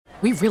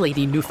We really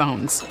need new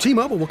phones.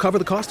 T-Mobile will cover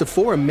the cost of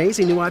 4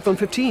 amazing new iPhone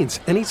 15s,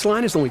 and each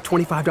line is only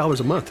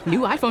 $25 a month. New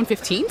iPhone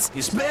 15s?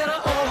 It's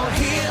better over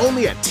here.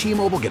 Only at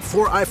T-Mobile, get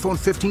 4 iPhone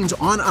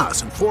 15s on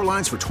us and 4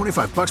 lines for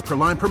 $25 per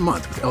line per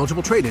month with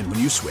eligible trade-in when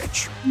you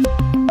switch.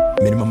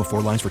 Minimum of 4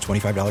 lines for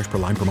 $25 per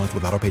line per month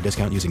with autopay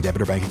discount using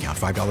debit or bank account.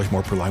 $5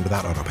 more per line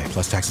without autopay,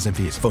 plus taxes and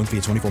fees. Phone fee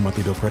at 24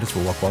 monthly bill credits for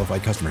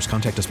well-qualified customers.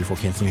 Contact us before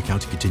canceling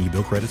account to continue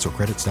bill credits or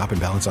credit stop and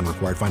balance on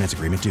required finance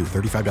agreement due.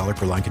 $35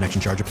 per line connection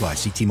charge applies.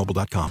 See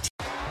T-Mobile.com.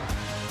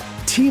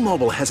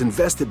 T-Mobile has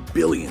invested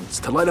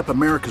billions to light up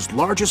America's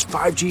largest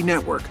 5G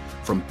network,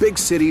 from big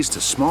cities to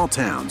small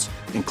towns,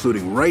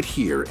 including right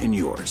here in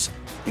yours.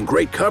 And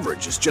great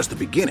coverage is just the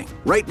beginning.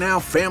 Right now,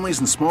 families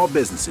and small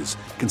businesses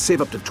can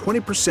save up to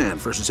 20%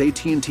 versus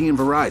AT&T and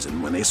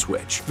Verizon when they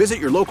switch. Visit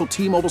your local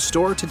T-Mobile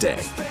store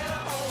today.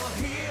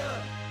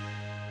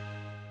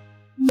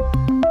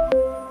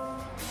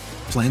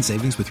 Plan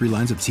savings with 3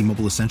 lines of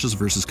T-Mobile Essentials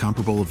versus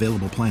comparable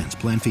available plans.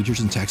 Plan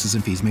features and taxes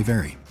and fees may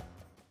vary.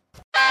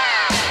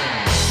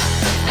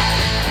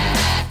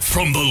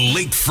 From the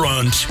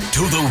lakefront to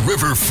the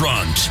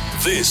riverfront,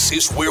 this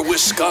is where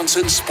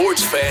Wisconsin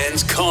sports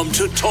fans come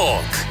to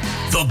talk.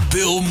 The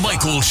Bill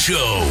Michaels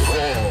Show.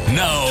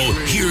 Now,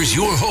 here's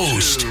your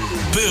host,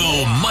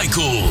 Bill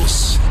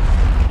Michaels.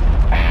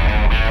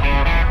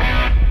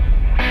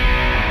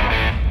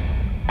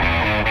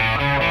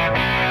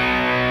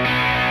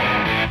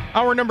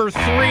 Hour number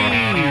 3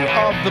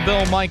 of the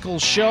Bill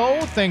Michaels Show.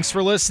 Thanks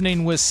for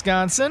listening,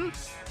 Wisconsin.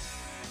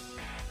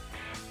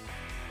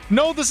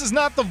 No, this is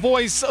not the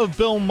voice of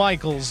Bill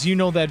Michaels. You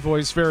know that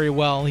voice very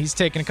well. He's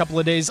taking a couple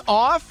of days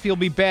off. He'll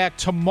be back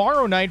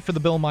tomorrow night for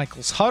the Bill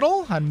Michaels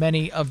Huddle on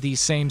many of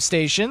these same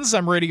stations.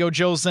 I'm Radio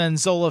Joe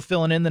Zanzola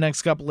filling in the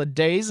next couple of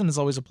days, and it's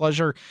always a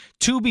pleasure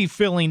to be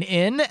filling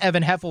in.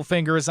 Evan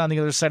Heffelfinger is on the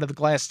other side of the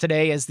glass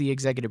today as the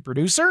executive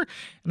producer,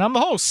 and I'm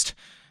the host.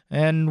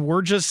 And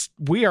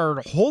we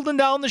are holding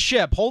down the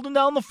ship, holding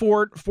down the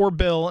fort for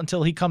Bill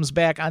until he comes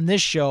back on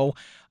this show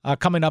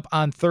coming up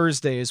on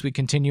Thursday as we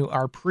continue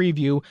our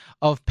preview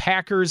of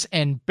Packers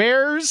and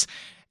Bears.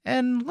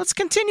 And let's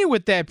continue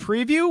with that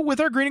preview with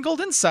our Green and Gold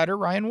insider,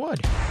 Ryan Wood.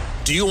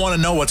 Do you want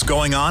to know what's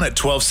going on at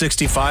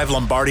 1265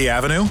 Lombardi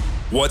Avenue?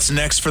 What's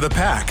next for the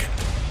Pack?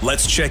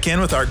 Let's check in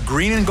with our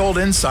Green and Gold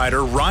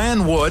insider,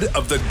 Ryan Wood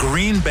of the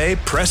Green Bay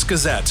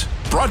Press-Gazette.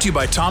 Brought to you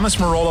by Thomas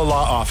Marola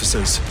Law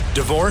Offices.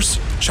 Divorce,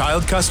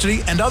 child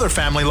custody, and other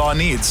family law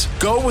needs.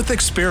 Go with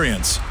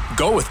experience.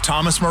 Go with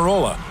Thomas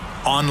Marola.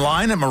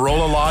 Online at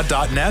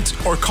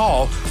marolalaw.net or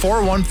call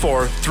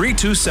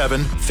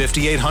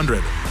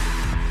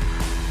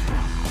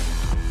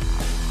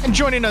 414-327-5800. And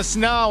joining us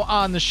now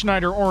on the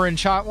Schneider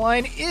Orange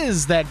Hotline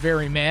is that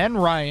very man,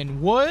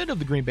 Ryan Wood of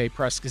the Green Bay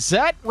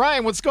Press-Gazette.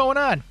 Ryan, what's going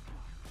on?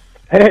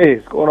 Hey,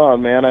 what's going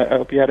on, man? I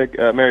hope you had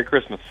a Merry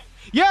Christmas.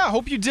 Yeah, I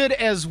hope you did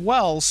as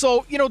well.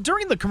 So,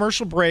 during the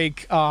commercial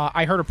break,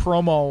 I heard a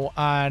promo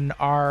on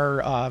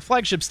our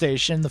flagship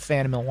station, The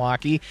Fan in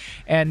Milwaukee,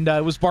 and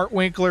it was Bart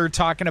Winkler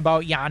talking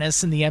about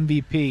Giannis and the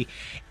MVP.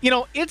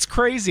 It's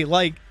crazy.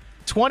 Like,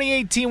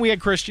 2018, we had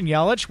Christian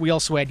Yelich. We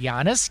also had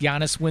Giannis.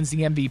 Giannis wins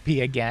the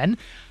MVP again.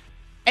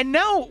 And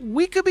now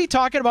we could be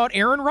talking about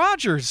Aaron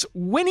Rodgers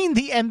winning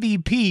the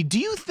MVP. Do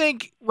you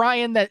think,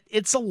 Ryan, that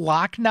it's a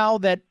lock now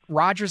that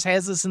Rodgers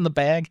has this in the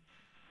bag?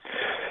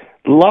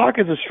 Lock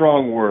is a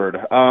strong word.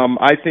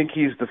 I think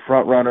he's the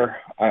front runner.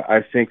 I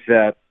think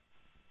that,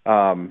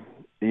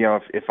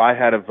 if I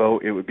had a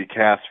vote, it would be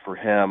cast for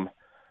him.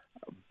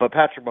 But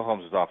Patrick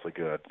Mahomes is awfully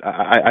good.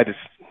 I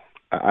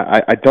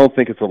don't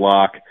think it's a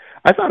lock.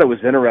 I thought it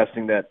was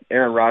interesting that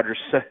Aaron Rodgers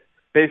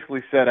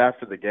basically said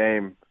after the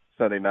game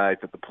Sunday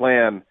night that the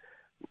plan,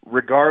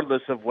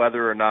 regardless of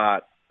whether or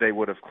not they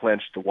would have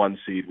clinched the 1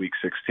 seed Week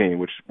 16,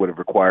 which would have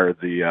required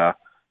the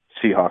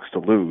Seahawks to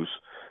lose,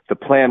 the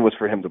plan was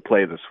for him to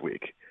play this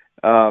week.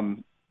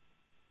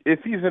 If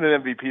he's in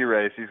an MVP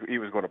race, he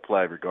was going to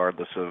play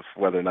regardless of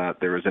whether or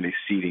not there was any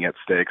seeding at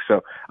stake.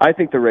 So I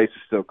think the race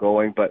is still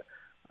going, but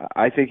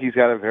I think he's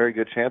got a very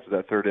good chance of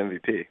that third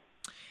MVP.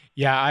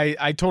 Yeah,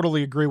 I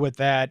totally agree with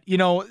that.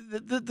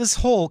 This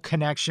whole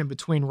connection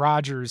between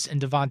Rodgers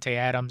and Davante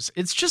Adams,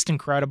 it's just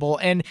incredible.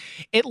 And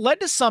it led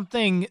to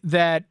something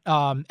that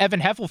Evan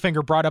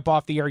Heffelfinger brought up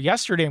off the air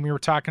yesterday, and we were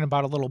talking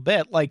about a little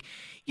bit. Like,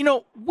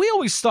 we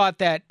always thought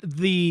that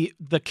the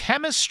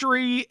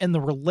chemistry and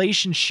the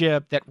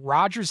relationship that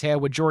Rodgers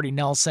had with Jordy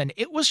Nelson,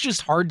 it was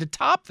just hard to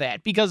top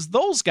that because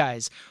those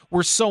guys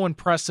were so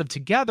impressive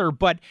together.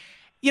 But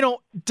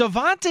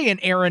Davante and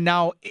Aaron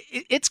now,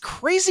 it's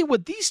crazy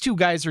what these two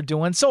guys are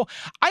doing. So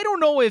I don't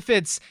know if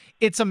it's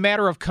a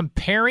matter of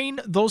comparing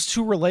those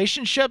two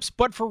relationships,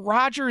 but for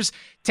Rodgers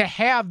to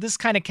have this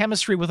kind of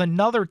chemistry with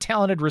another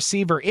talented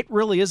receiver, it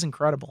really is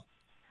incredible.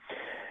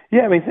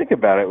 Yeah, think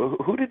about it.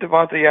 Who did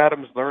Davante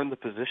Adams learn the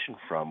position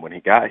from when he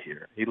got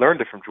here? He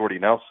learned it from Jordy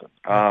Nelson.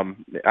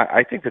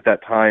 I think that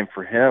time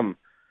for him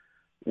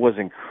was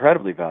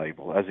incredibly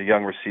valuable as a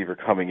young receiver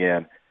coming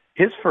in.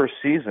 His first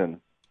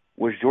season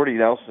was Jordy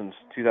Nelson's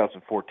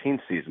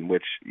 2014 season,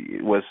 which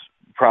was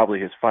probably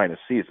his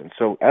finest season.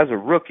 So as a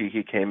rookie,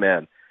 he came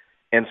in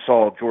and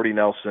saw Jordy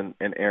Nelson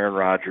and Aaron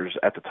Rodgers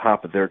at the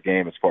top of their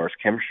game as far as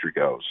chemistry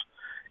goes.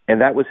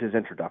 And that was his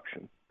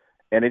introduction.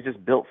 And it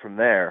just built from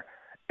there.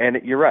 And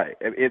you're right.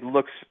 It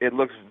looks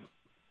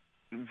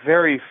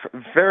very,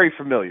 very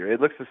familiar.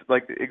 It looks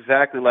like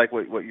exactly like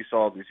what you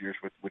saw these years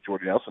with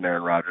Jordy Nelson and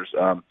Aaron Rodgers.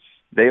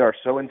 They are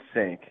so in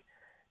sync,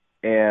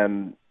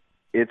 and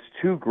it's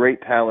two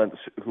great talents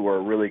who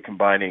are really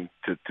combining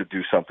to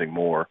do something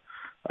more.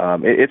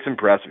 It's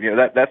impressive. You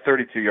know, that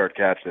 32-yard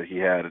catch that he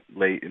had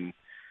late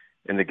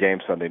in the game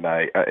Sunday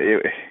night.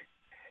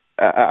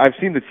 I've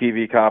seen the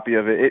TV copy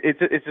of it.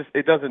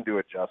 It doesn't do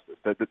it justice.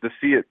 To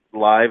see it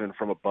live and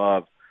from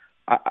above,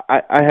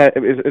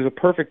 it was a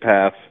perfect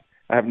pass.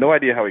 I have no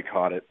idea how he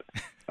caught it.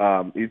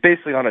 He's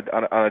basically on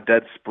a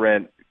dead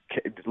sprint,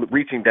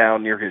 reaching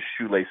down near his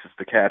shoelaces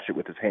to catch it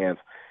with his hands.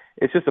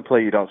 It's just a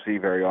play you don't see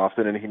very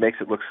often, and he makes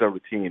it look so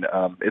routine.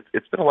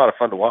 It's been a lot of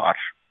fun to watch.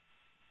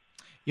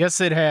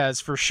 Yes, it has,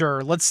 for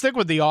sure. Let's stick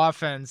with the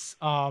offense.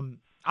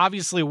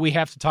 Obviously, we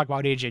have to talk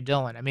about A.J.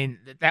 Dillon. I mean,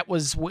 that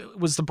was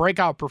the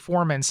breakout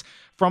performance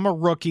from a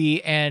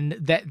rookie, and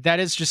that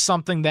is just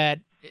something that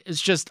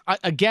is just,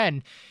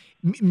 again,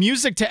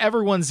 music to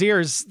everyone's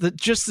ears,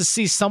 just to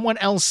see someone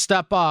else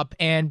step up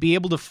and be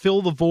able to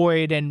fill the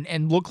void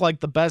and look like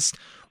the best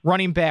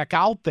running back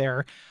out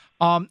there.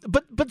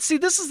 But see,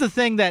 this is the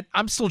thing that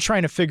I'm still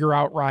trying to figure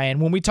out, Ryan,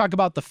 when we talk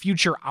about the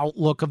future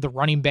outlook of the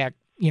running back,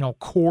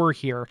 core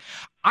here.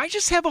 I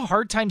just have a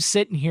hard time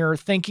sitting here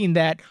thinking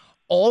that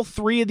all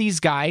three of these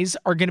guys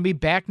are going to be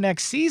back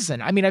next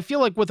season. I mean, I feel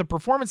like with the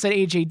performance that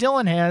A.J.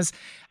 Dillon has,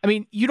 I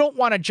mean, you don't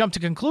want to jump to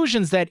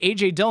conclusions that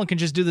A.J. Dillon can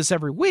just do this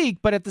every week,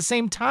 but at the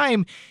same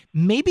time,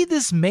 maybe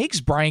this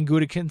makes Brian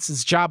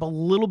Gutekunst's job a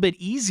little bit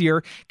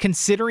easier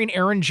considering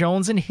Aaron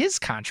Jones and his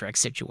contract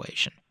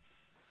situation.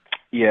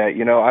 Yeah,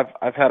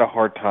 I've had a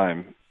hard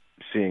time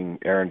seeing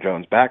Aaron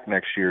Jones back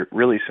next year,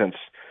 really since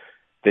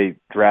they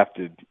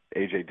drafted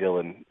A.J.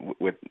 Dillon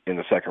in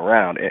the second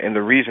round. And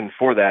the reason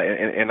for that,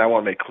 and I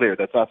want to make clear,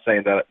 that's not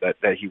saying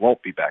that he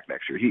won't be back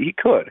next year. He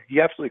could.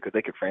 He absolutely could.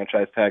 They could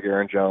franchise tag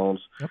Aaron Jones.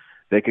 Yep.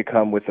 They could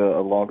come with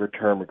a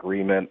longer-term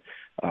agreement.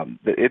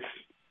 It's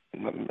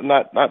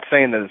not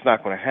saying that it's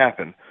not going to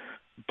happen,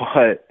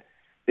 but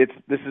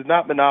this is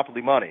not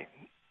monopoly money.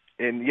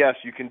 And, yes,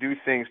 you can do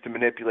things to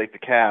manipulate the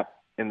cap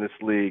in this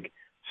league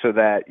so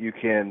that you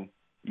can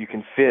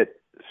fit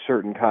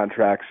certain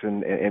contracts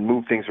and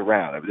move things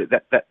around.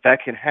 That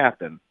can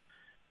happen,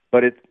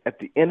 but at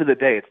the end of the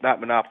day, it's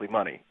not monopoly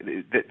money.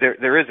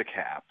 There is a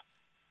cap,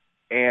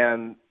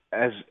 and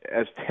as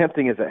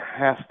tempting as it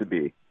has to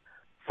be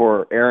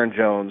for Aaron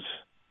Jones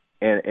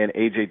and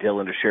A.J.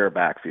 Dillon to share a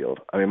backfield,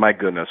 I mean, my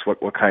goodness,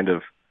 what kind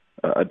of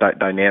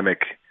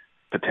dynamic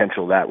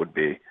potential that would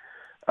be.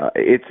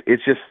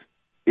 It's just,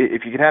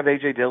 if you can have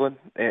A.J. Dillon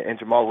and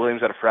Jamal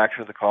Williams at a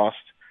fraction of the cost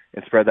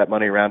and spread that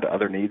money around to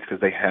other needs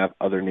because they have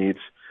other needs,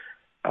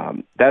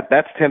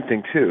 that's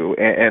tempting too.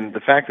 And the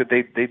fact that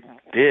they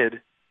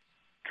did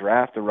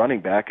draft a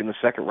running back in the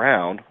second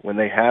round when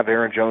they have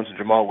Aaron Jones and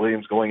Jamal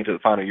Williams going into the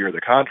final year of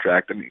their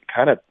contract, I mean,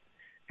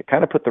 it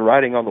kind of put the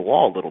writing on the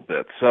wall a little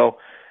bit. So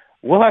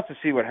we'll have to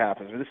see what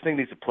happens. I mean, this thing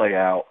needs to play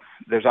out.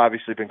 There's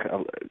obviously been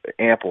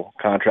ample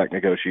contract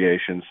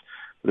negotiations.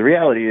 The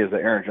reality is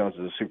that Aaron Jones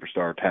is a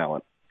superstar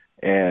talent,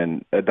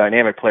 and a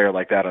dynamic player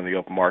like that on the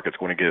open market is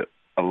going to get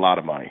a lot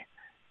of money,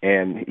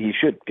 and he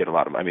should get a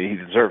lot of money. I mean,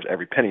 he deserves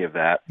every penny of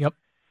that. Yep.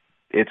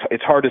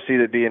 It's hard to see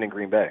that being in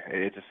Green Bay.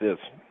 It just is.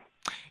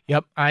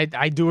 Yep,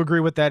 I do agree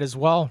with that as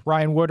well.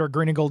 Ryan Wood, our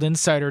Green and Gold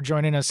Insider,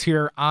 joining us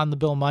here on the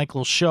Bill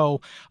Michaels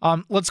Show.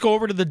 Let's go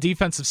over to the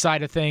defensive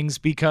side of things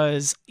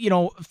because,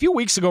 a few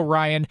weeks ago,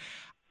 Ryan,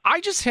 I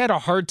just had a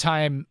hard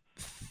time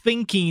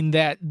thinking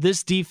that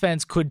this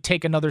defense could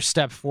take another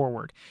step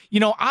forward.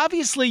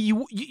 Obviously,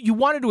 you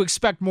wanted to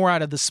expect more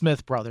out of the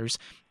Smith brothers,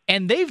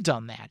 and they've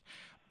done that.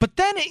 But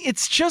then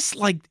it's just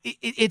like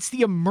it's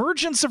the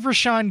emergence of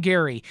Rashawn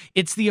Gary.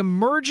 It's the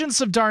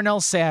emergence of Darnell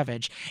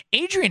Savage.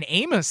 Adrian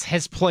Amos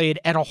has played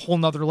at a whole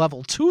nother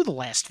level too the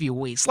last few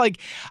weeks. Like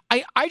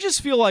I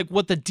just feel like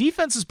what the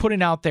defense is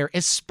putting out there,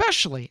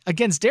 especially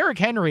against Derrick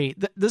Henry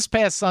this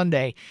past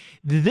Sunday,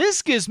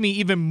 this gives me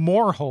even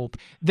more hope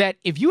that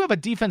if you have a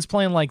defense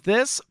playing like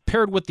this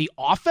paired with the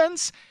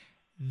offense,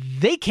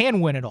 they can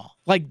win it all.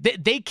 Like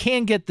they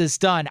can get this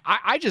done.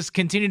 I just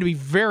continue to be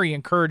very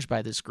encouraged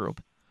by this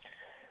group.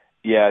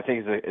 Yeah, I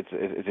think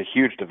it's a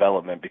huge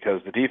development because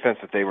the defense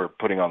that they were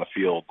putting on the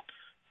field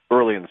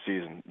early in the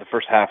season, the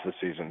first half of the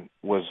season,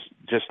 was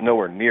just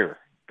nowhere near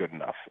good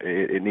enough.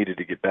 It needed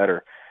to get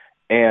better.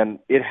 And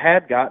it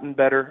had gotten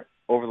better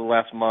over the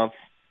last month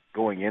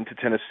going into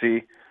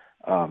Tennessee.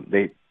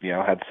 They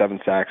had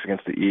 7 sacks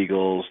against the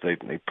Eagles. They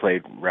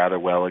played rather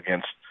well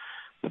against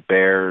the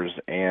Bears,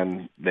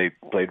 and they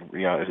played,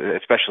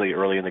 especially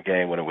early in the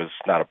game when it was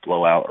not a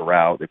blowout or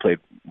rout. They played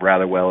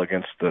rather well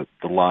against the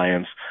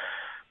Lions.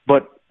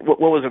 But what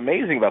was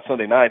amazing about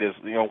Sunday night is,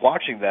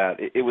 watching that,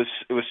 it was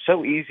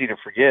so easy to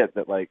forget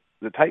that, like,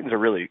 the Titans are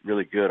really,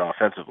 really good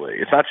offensively.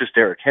 It's not just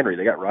Derrick Henry.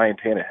 They got Ryan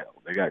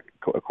Tannehill. They got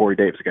Corey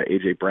Davis. They got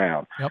A.J.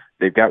 Brown. Yep.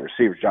 They've got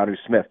receivers, Jonnu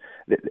Smith.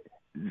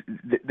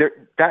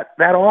 that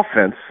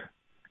offense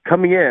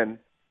coming in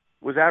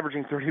was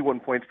averaging 31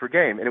 points per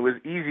game, and it was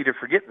easy to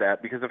forget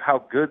that because of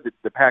how good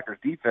the Packers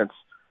defense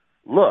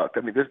looked.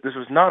 I mean, this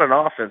was not an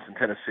offense in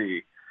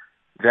Tennessee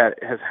that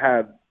has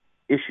had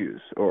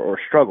issues or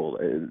struggled.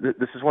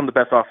 This is one of the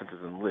best offenses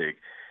in the league,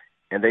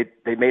 and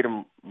they made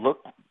them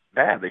look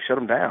bad. They shut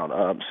them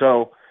down.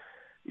 So,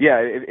 yeah,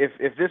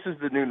 if this is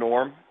the new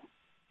norm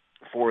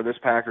for this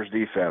Packers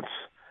defense,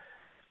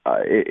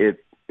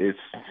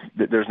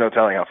 there's no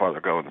telling how far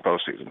they'll go in the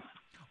postseason.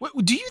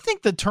 Do you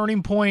think the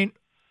turning point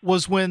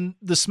was when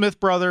the Smith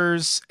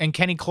brothers and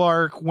Kenny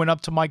Clark went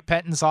up to Mike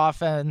Pettine's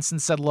offense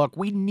and said, look,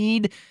 we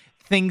need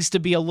things to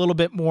be a little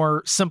bit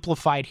more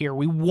simplified here.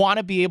 We want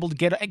to be able to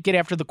get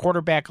after the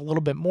quarterback a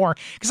little bit more.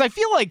 Because I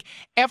feel like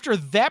after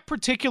that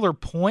particular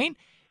point,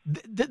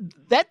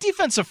 that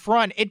defensive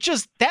front,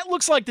 that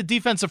looks like the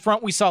defensive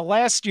front we saw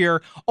last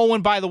year. Oh,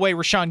 and by the way,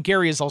 Rashawn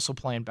Gary is also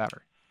playing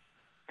better.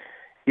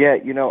 Yeah,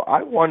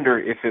 I wonder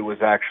if it was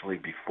actually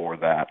before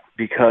that,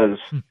 because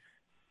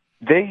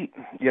they,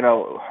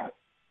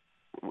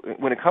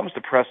 when it comes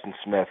to Preston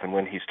Smith and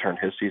when he's turned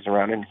his season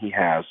around, and he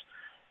has,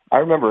 I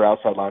remember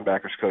outside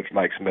linebackers coach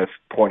Mike Smith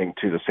pointing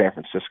to the San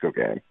Francisco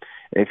game.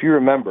 And if you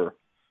remember,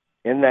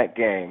 in that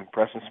game,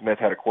 Preston Smith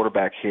had a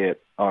quarterback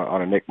hit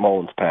on a Nick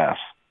Mullins pass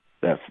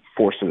that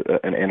forced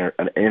an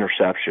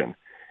interception.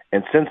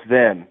 And since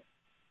then,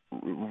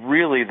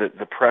 really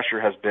the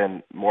pressure has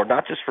been more,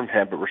 not just from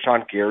him, but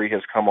Rashawn Gary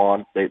has come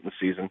on late in the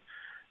season.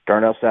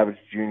 Darnell Savage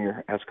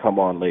Jr. has come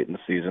on late in the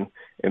season.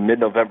 In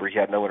mid-November, he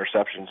had no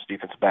interceptions.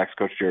 Defensive backs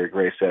coach Jerry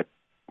Gray said,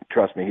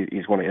 trust me,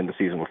 he's going to end the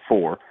season with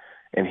 4.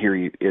 And here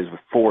he is with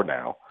 4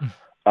 now.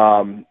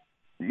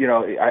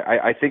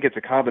 I think it's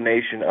a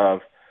combination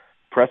of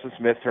Preston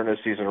Smith turning the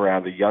season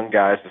around, the young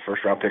guys, the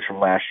first-round picks from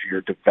last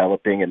year,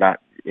 developing, and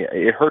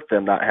it hurt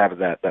them not having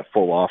that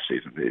full off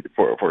season.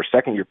 For a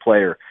second-year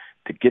player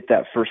to get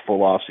that first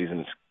full off season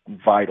is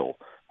vital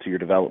to your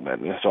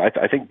development. And so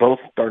I think both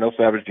Darnell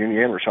Savage Jr.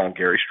 and Rashawn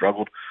Gary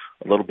struggled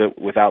a little bit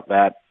without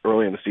that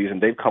early in the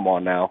season. They've come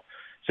on now.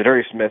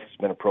 Za'Darius Smith has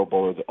been a Pro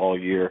Bowler all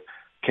year.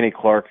 Kenny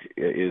Clark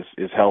is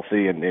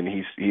healthy, and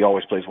he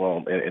always plays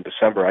well in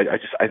December. I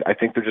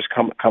think they're just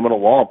coming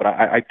along, but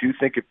I do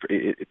think it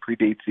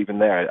predates even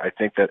there. I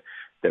think that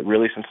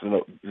really since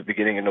the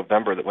beginning of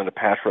November, that when the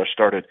pass rush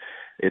started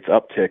its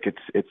uptick,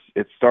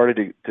 it's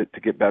started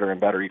to get better and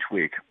better each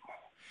week.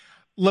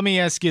 Let me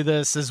ask you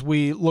this as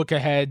we look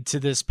ahead to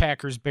this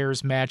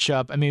Packers-Bears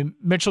matchup. I mean,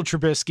 Mitchell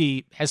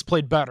Trubisky has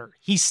played better.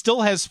 He still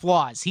has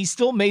flaws. He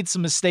still made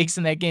some mistakes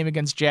in that game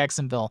against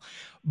Jacksonville.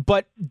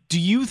 But do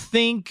you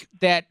think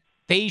that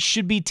they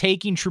should be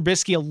taking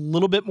Trubisky a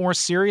little bit more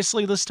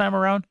seriously this time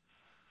around?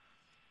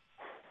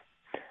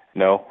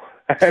 No.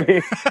 I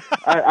mean,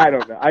 I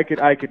don't know. I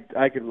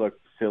could look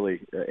silly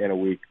in a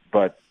week,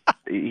 but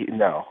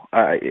no.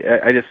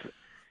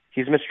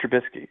 He's Mitch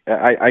Trubisky.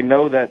 I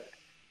know that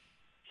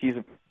he's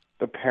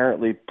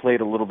apparently played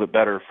a little bit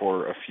better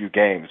for a few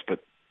games, but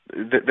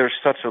there's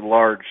such a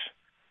large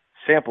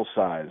sample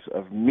size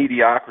of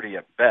mediocrity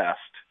at best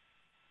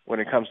when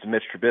it comes to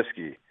Mitch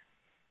Trubisky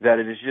that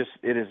it is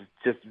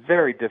just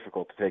very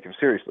difficult to take him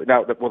seriously.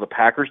 Now, will the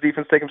Packers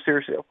defense take him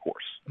seriously? Of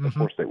course. Mm-hmm. Of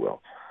course they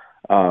will.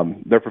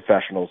 They're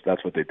professionals.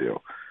 That's what they do.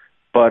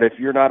 But if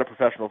you're not a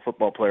professional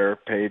football player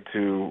paid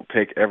to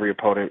take every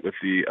opponent with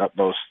the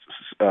utmost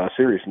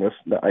seriousness,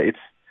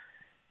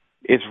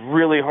 it's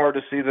really hard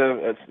to see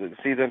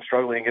them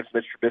struggling against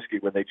Mitch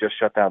Trubisky when they just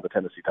shut down the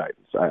Tennessee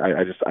Titans.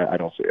 I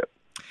don't see it.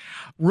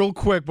 Real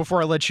quick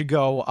before I let you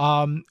go,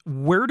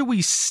 where do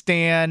we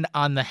stand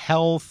on the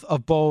health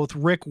of both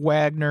Rick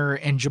Wagner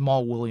and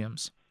Jamal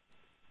Williams?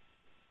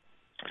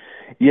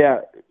 Yeah,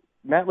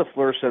 Matt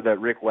LaFleur said that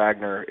Rick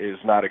Wagner is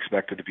not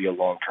expected to be a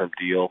long-term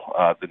deal,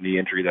 the knee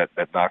injury that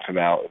knocked him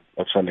out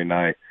of Sunday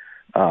night.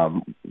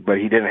 But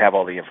he didn't have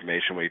all the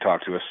information when he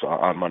talked to us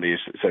on Monday. He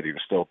said he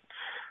was still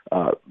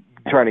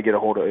trying to get a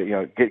hold of,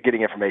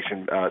 getting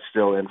information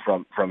still in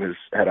from his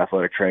head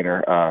athletic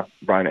trainer,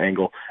 Brian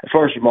Engel. As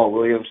far as Jamal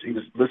Williams, he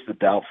was listed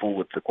doubtful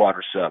with the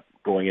quadricep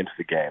going into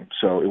the game,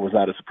 so it was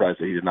not a surprise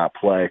that he did not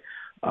play.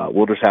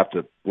 We'll have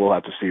to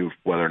see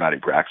whether or not he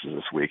practices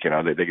this week.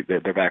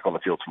 They're back on the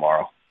field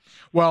tomorrow.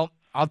 Well,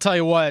 I'll tell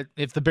you what,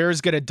 if the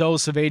Bears get a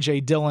dose of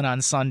A.J. Dillon on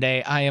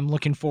Sunday, I am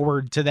looking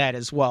forward to that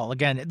as well.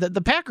 Again,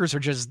 the Packers are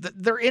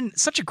they're in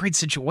such a great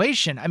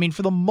situation. I mean,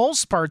 for the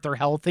most part, they're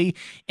healthy,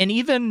 and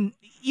even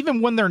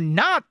when they're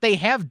not, they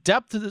have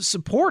depth to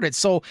support it.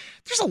 So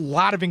there's a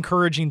lot of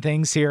encouraging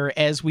things here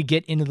as we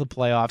get into the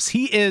playoffs.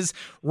 He is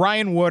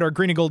Ryan Wood, our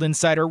Green and Gold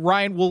Insider.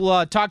 Ryan,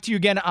 we'll talk to you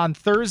again on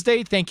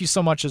Thursday. Thank you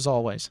so much as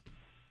always.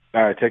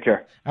 All right, take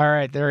care. All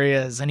right, there he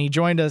is. And he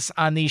joined us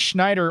on the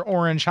Schneider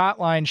Orange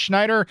Hotline.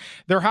 Schneider,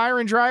 they're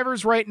hiring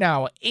drivers right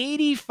now.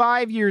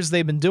 85 years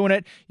they've been doing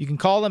it. You can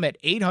call them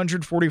at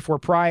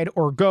 844-PRIDE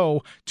or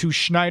go to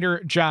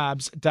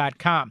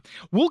SchneiderJobs.com.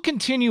 We'll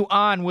continue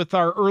on with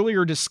our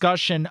earlier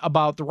discussion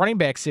about the running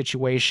back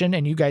situation,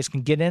 and you guys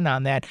can get in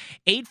on that.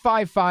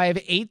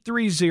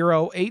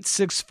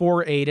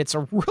 855-830-8648. It's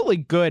a really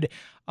good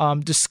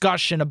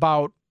discussion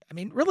about I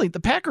mean, really, the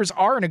Packers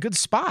are in a good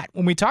spot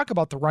when we talk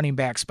about the running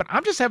backs, but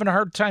I'm just having a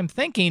hard time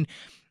thinking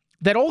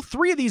that all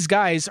three of these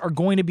guys are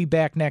going to be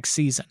back next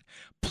season.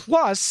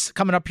 Plus,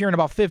 coming up here in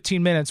about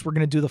 15 minutes, we're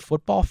going to do the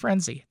football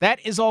frenzy. That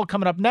is all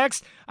coming up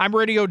next. I'm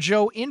Radio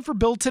Joe, in for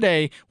Bill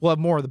today. We'll have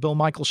more of the Bill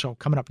Michaels Show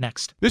coming up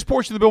next. This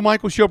portion of the Bill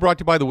Michaels Show brought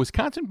to you by the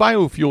Wisconsin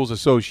Biofuels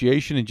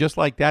Association. And just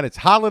like that, it's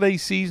holiday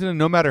season, and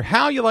no matter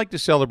how you like to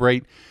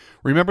celebrate,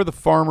 remember the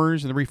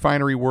farmers and the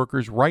refinery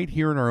workers right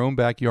here in our own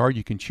backyard.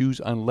 You can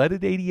choose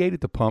unleaded 88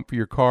 at the pump for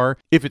your car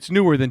if it's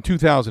newer than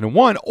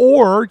 2001,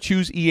 or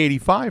choose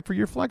E85 for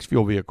your flex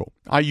fuel vehicle.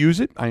 I use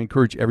it. I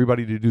encourage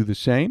everybody to do the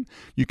same.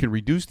 You can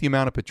reduce the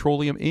amount of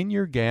petroleum in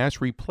your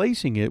gas,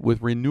 replacing it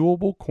with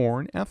renewable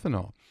corn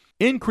ethanol.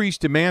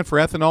 Increased demand for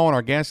ethanol in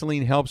our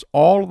gasoline helps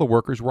all of the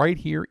workers right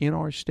here in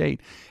our state.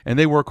 And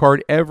they work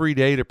hard every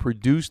day to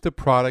produce the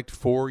product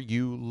for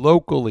you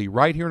locally,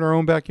 right here in our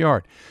own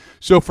backyard.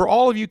 So for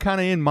all of you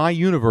kind of in my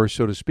universe,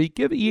 so to speak,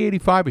 give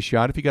E85 a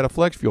shot if you got a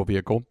flex fuel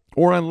vehicle,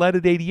 or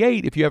unleaded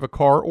 88 if you have a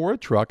car or a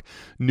truck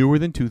newer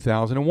than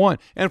 2001.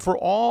 And for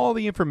all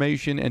the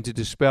information and to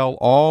dispel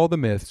all the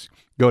myths,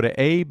 go to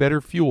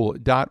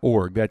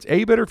abetterfuel.org. That's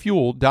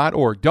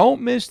abetterfuel.org.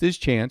 Don't miss this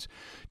chance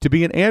to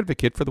be an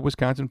advocate for the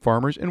Wisconsin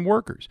farmers and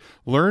workers.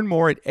 Learn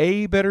more at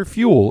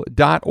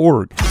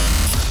abetterfuel.org.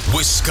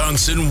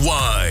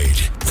 Wisconsin-wide,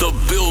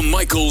 the Bill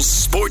Michaels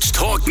Sports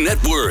Talk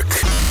Network.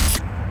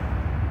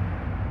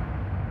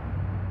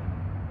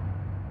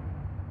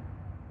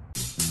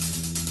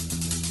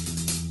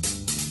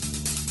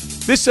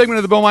 This segment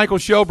of the Bill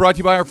Michaels Show brought to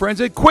you by our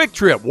friends at Quick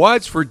Trip.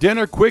 What's for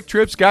dinner? Quick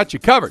Trip's got you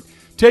covered.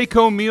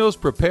 Take-home meals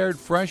prepared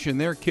fresh in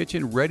their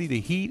kitchen, ready to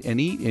heat and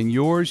eat, and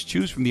yours.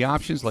 Choose from the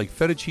options like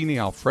fettuccine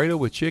Alfredo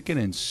with chicken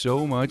and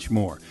so much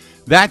more.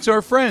 That's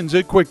our friends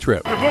at Quick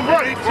Trip.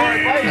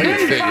 I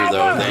just figure,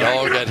 though, they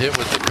all got hit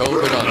with the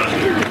COVID on the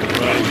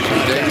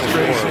day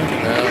before.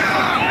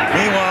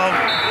 Meanwhile,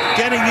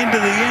 getting into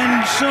the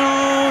end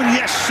zone,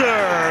 yes,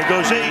 sir,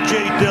 goes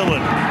A.J.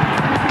 Dillon.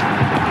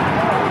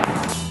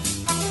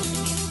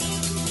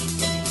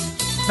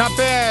 Not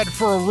bad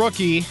for a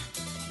rookie.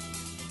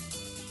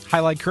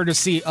 Highlight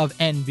courtesy of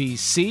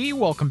NBC.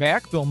 Welcome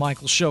back. Bill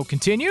Michaels Show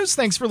continues.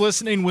 Thanks for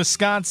listening,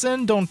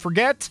 Wisconsin. Don't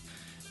forget,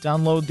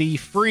 download the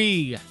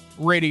free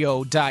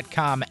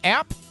radio.com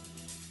app.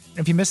 And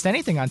if you missed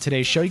anything on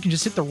today's show, you can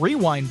just hit the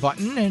rewind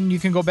button and you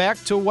can go back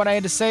to what I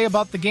had to say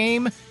about the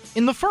game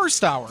in the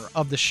first hour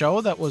of the show.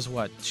 That was,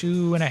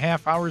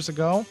 2.5 hours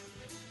ago?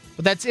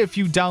 But that's if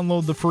you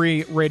download the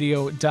free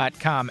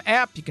radio.com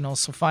app. You can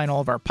also find all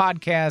of our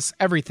podcasts.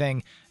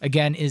 Everything,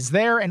 again, is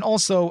there. And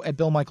also at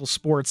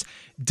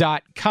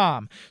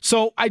BillMichaelsSports.com.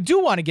 So I do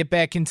want to get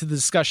back into the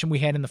discussion we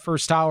had in the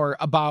first hour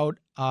about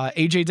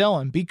A.J.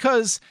 Dillon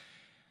because,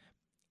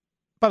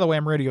 by the way,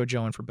 I'm Radio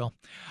Joe in for Bill.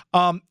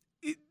 The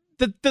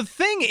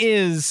thing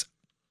is,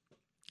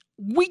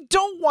 we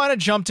don't want to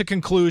jump to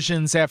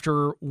conclusions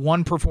after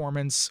one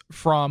performance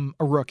from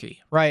a rookie,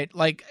 right?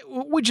 Like,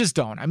 we just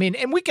don't. I mean,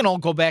 and we can all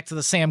go back to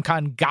the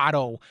Samkon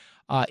Gatto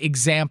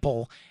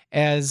example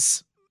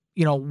as,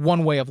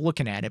 one way of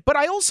looking at it. But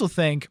I also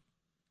think,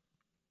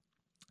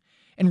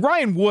 and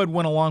Ryan Wood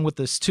went along with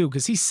this too,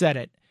 because he said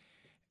it,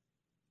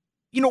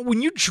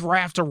 when you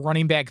draft a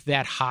running back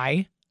that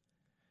high,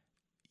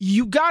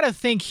 you got to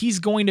think he's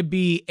going to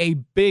be a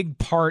big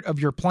part of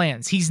your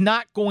plans. He's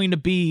not going to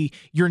be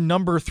your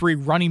number 3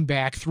 running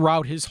back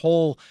throughout his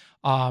whole,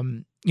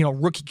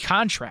 rookie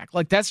contract.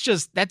 Like that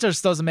just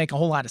doesn't make a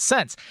whole lot of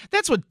sense.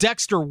 That's what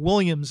Dexter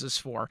Williams is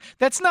for.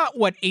 That's not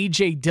what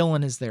A.J.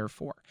 Dillon is there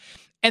for.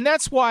 And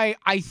that's why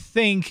I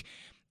think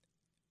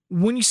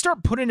when you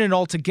start putting it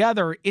all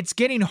together, it's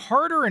getting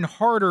harder and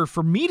harder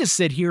for me to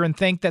sit here and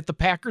think that the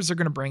Packers are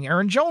going to bring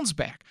Aaron Jones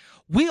back.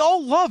 We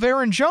all love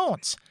Aaron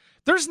Jones.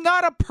 There's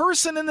not a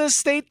person in this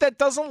state that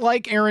doesn't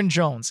like Aaron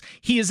Jones.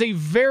 He is a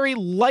very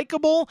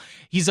likable,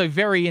 he's a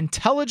very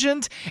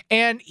intelligent,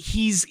 and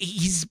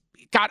he's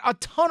got a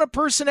ton of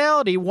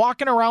personality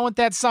walking around with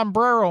that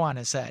sombrero on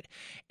his head.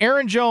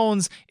 Aaron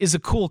Jones is a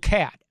cool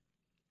cat.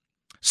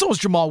 So is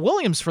Jamal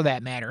Williams, for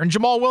that matter. And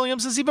Jamal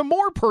Williams has even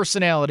more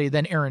personality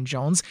than Aaron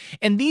Jones.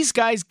 And these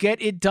guys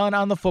get it done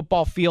on the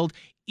football field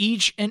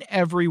each and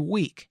every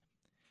week.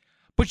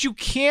 But you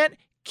can't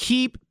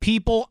keep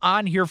people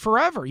on here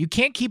forever. You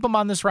can't keep them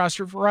on this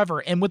roster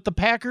forever. And with the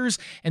Packers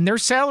and their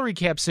salary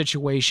cap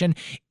situation,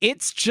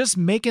 it's just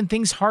making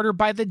things harder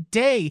by the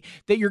day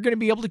that you're going to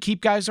be able to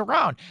keep guys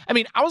around. I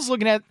mean, I was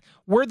looking at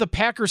where the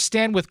Packers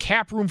stand with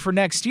cap room for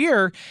next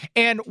year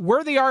and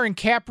where they are in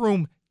cap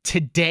room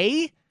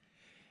today.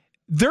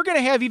 They're going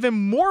to have even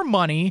more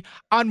money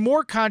on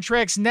more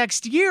contracts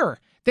next year.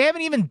 They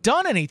haven't even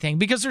done anything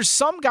because there's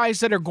some guys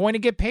that are going to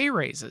get pay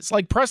raises.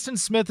 Like Preston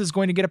Smith is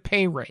going to get a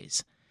pay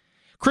raise.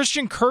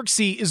 Christian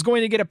Kirksey is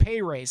going to get a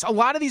pay raise. A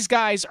lot of these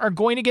guys are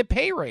going to get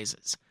pay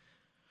raises.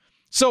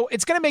 So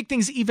it's going to make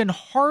things even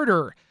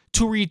harder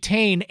to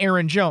retain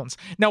Aaron Jones.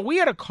 Now, we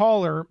had a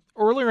caller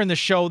earlier in the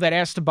show that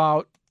asked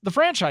about the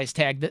franchise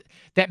tag,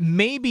 that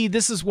maybe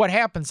this is what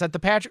happens, that the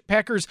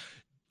Packers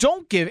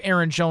don't give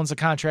Aaron Jones a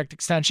contract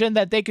extension,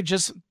 that they could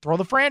just throw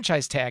the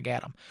franchise tag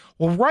at him.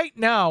 Well, right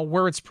now,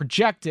 where it's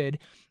projected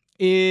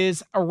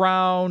is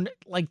around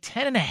like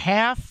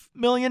 $10.5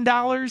 million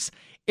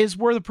is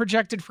where the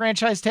projected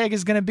franchise tag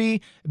is going to be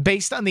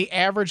based on the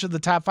average of the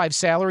top 5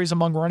 salaries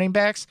among running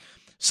backs.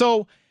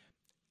 So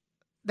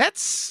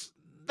that's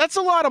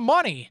a lot of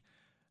money.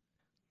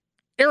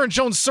 Aaron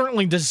Jones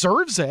certainly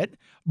deserves it,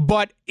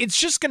 but it's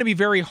just going to be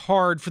very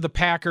hard for the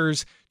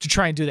Packers to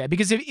try and do that.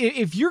 Because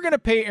if you're going to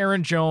pay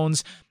Aaron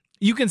Jones,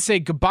 you can say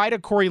goodbye to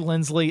Corey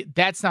Linsley.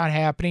 That's not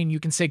happening. You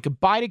can say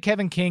goodbye to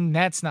Kevin King.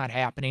 That's not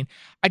happening.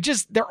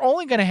 They're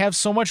only going to have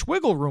so much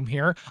wiggle room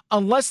here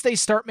unless they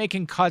start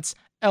making cuts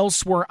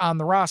elsewhere on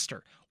the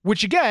roster,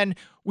 which again,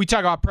 we talk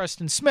about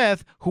Preston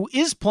Smith, who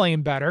is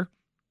playing better.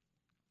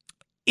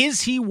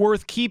 Is he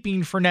worth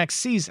keeping for next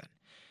season?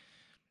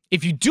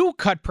 If you do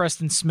cut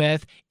Preston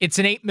Smith, it's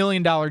an $8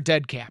 million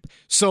dead cap.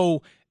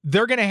 So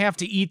they're going to have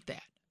to eat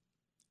that.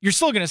 You're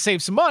still going to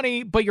save some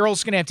money, but you're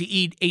also going to have to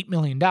eat $8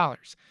 million.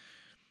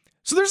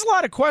 So there's a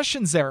lot of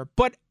questions there.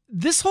 But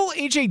this whole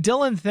A.J.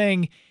 Dillon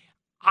thing,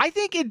 I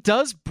think it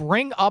does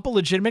bring up a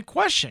legitimate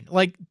question.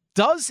 Like,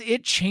 does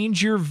it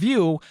change your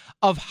view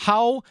of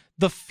how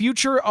the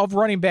future of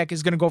running back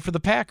is going to go for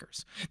the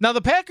Packers? Now,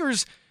 the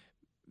Packers,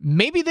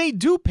 maybe they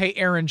do pay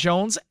Aaron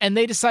Jones and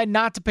they decide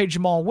not to pay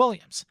Jamal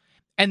Williams.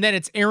 And then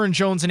it's Aaron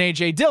Jones and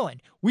A.J. Dillon.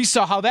 We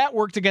saw how that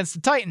worked against the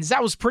Titans.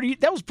 That was pretty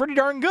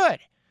darn good.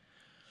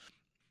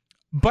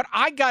 But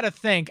I got to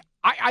think,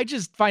 I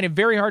just find it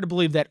very hard to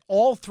believe that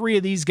all 3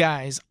 of these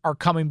guys are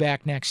coming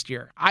back next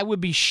year. I would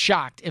be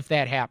shocked if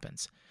that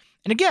happens.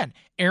 And again,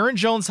 Aaron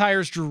Jones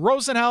hires Drew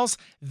Rosenhaus.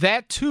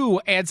 That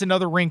too adds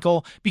another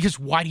wrinkle, because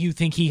why do you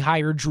think he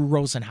hired Drew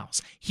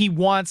Rosenhaus? He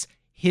wants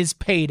his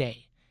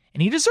payday,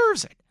 and he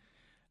deserves it.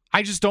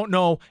 I just don't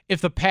know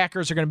if the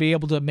Packers are going to be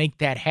able to make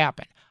that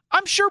happen.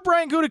 I'm sure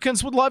Brian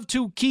Gutekunst would love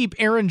to keep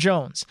Aaron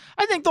Jones.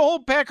 I think the whole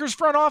Packers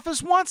front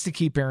office wants to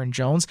keep Aaron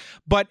Jones,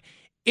 but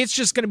it's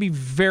just going to be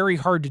very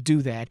hard to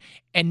do that.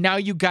 And now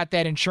you got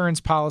that insurance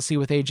policy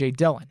with A.J.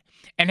 Dillon.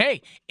 And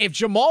hey, if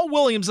Jamal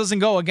Williams doesn't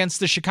go against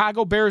the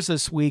Chicago Bears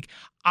this week,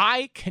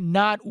 I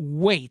cannot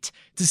wait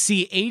to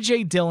see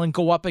A.J. Dillon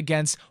go up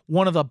against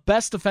one of the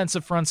best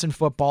defensive fronts in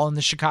football in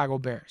the Chicago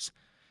Bears.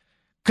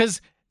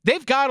 Because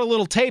they've got a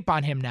little tape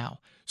on him now.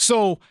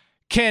 So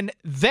can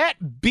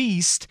that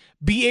beast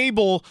be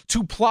able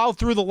to plow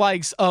through the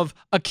likes of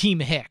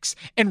Akeem Hicks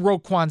and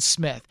Roquan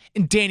Smith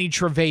and Danny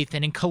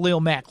Trevathan and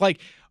Khalil Mack? Like,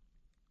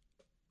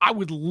 I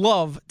would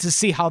love to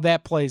see how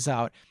that plays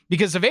out.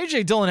 Because if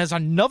A.J. Dillon has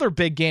another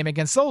big game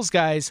against those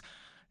guys,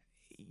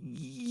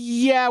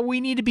 yeah,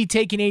 we need to be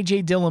taking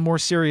A.J. Dillon more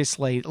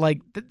seriously.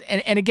 Like,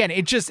 and again,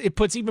 it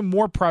puts even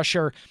more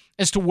pressure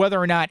as to whether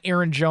or not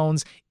Aaron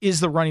Jones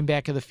is the running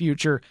back of the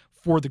future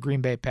for the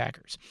Green Bay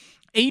Packers.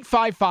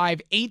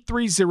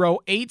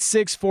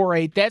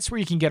 855-830-8648. That's where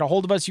you can get a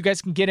hold of us. You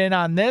guys can get in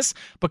on this.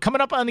 But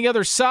coming up on the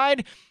other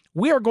side,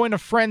 we are going to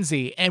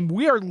Frenzy, and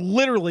we are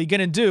literally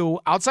going to do,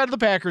 outside of the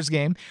Packers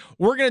game,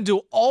 we're going to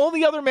do all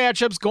the other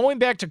matchups going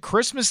back to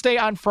Christmas Day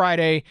on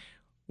Friday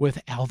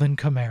with Alvin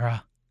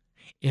Kamara.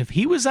 If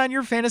he was on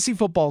your fantasy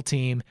football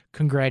team,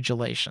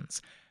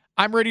 congratulations.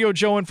 I'm Radio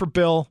Joe in for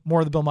Bill.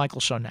 More of the Bill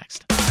Michaels Show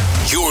next.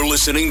 You're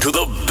listening to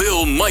the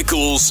Bill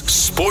Michaels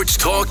Sports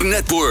Talk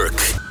Network.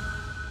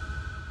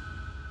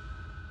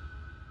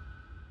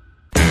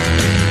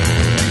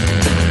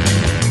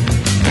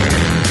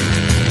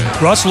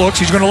 Russ looks.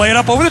 He's going to lay it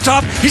up over the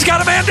top. He's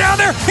got a man down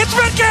there. It's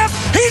Metcalf.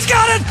 He's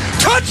got it.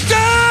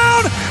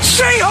 Touchdown,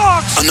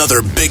 Seahawks.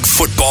 Another big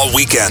football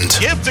weekend.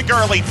 Give to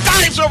Gurley.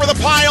 Dives over the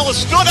pile.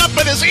 Stood up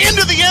and is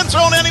into the end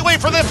zone anyway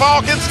for the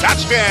Falcons.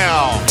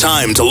 Touchdown.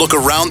 Time to look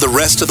around the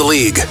rest of the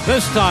league.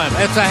 This time,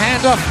 it's a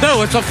handoff.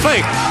 No, it's a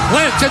fake.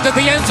 Lynch into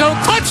the end zone.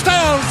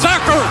 Touchdown,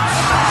 Zach Ertz.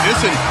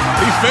 Listen,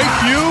 he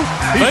faked you.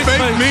 He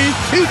faked me.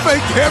 He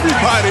faked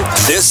everybody.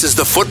 This is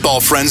the Football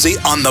Frenzy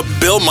on the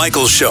Bill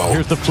Michaels Show.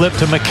 Here's the flip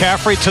to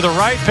McCaffrey to the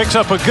right. Picks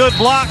up a good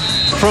block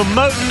from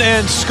Moton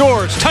and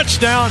scores.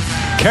 Touchdown,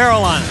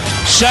 Carolina.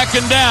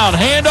 Second down.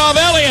 Handoff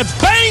Elliott.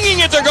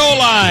 Banging at the goal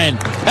line.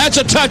 That's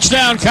a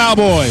touchdown,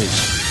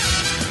 Cowboys.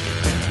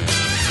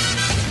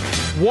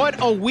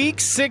 What a week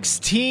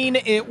 16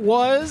 it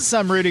was.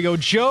 I'm Radio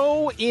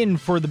Joe in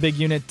for the big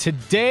unit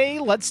today.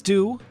 Let's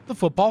do the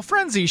Football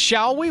Frenzy,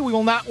 shall we? We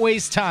will not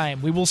waste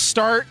time. We will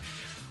start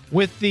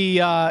with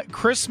the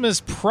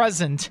Christmas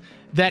present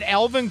that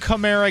Alvin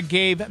Kamara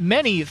gave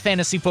many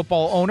fantasy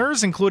football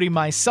owners, including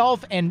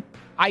myself, and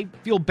I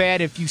feel bad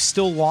if you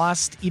still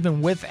lost,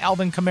 even with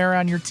Alvin Kamara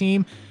on your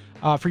team,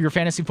 for your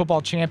fantasy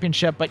football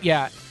championship. But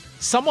yeah,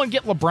 someone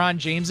get LeBron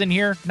James in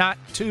here. Not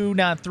 2,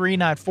 not 3,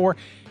 not 4.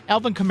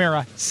 Alvin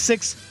Kamara,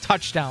 6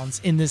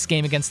 touchdowns in this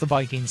game against the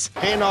Vikings.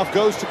 Handoff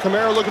goes to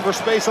Kamara, looking for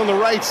space on the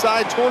right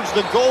side towards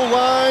the goal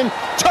line.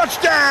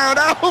 Touchdown,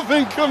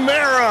 Alvin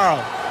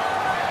Kamara!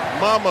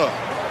 Mama,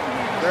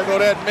 there go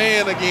that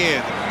man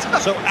again.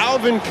 So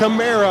Alvin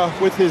Kamara,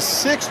 with his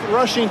 6th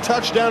rushing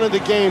touchdown of the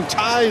game,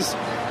 ties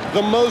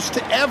the most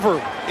ever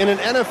in an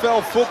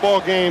NFL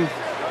football game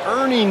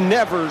Ernie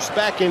Nevers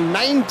back in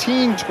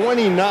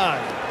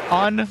 1929.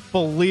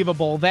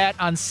 Unbelievable. That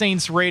on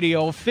Saints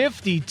radio,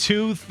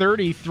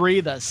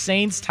 52-33. The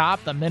Saints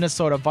top the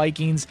Minnesota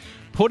Vikings,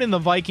 putting the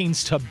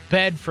Vikings to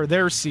bed for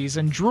their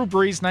season. Drew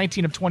Brees,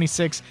 19 of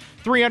 26,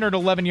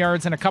 311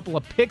 yards and a couple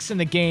of picks in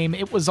the game.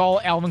 It was all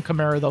Alvin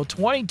Kamara, though.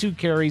 22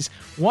 carries,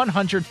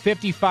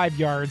 155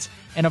 yards,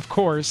 and, of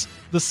course,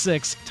 the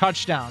 6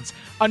 touchdowns.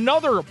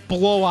 Another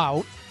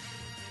blowout.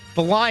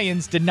 The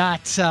Lions did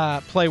not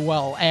play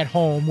well at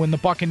home when the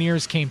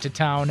Buccaneers came to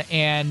town,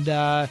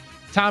 and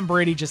Tom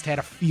Brady just had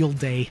a field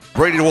day.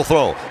 Brady will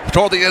throw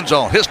toward the end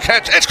zone. His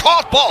catch, it's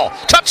caught ball.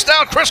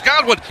 Touchdown, Chris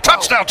Godwin.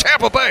 Touchdown,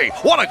 Tampa Bay.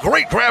 What a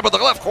great grab in the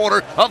left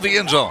corner of the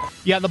end zone.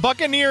 Yeah, the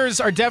Buccaneers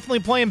are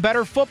definitely playing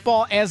better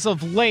football as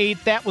of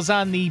late. That was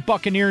on the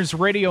Buccaneers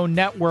radio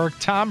network.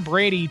 Tom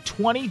Brady,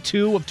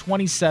 22 of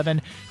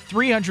 27,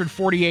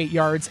 348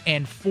 yards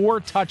and 4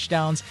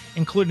 touchdowns,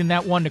 including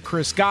that one to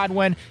Chris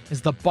Godwin,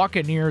 as the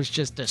Buccaneers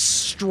just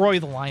destroy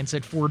the Lions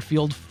at Ford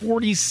Field,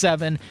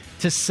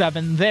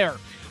 47-7 there.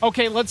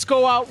 Okay, let's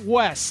go out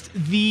west.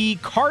 The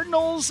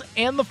Cardinals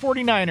and the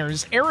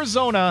 49ers.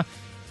 Arizona,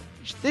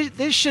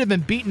 they should have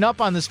been beaten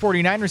up on this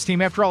 49ers team.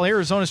 After all,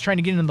 Arizona's trying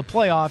to get into the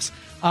playoffs.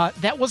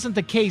 That wasn't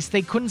the case.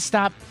 They couldn't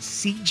stop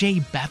C.J.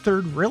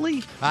 Beathard,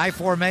 really? High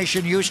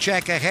formation,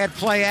 Juszczyk ahead,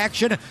 play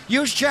action.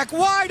 Juszczyk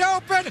wide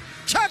open,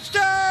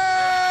 touchdown!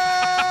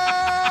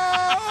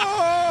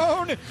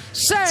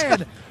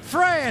 San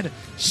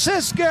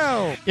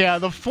Francisco. Yeah,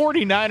 the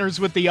 49ers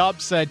with the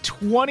upset,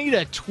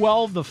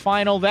 20-12 the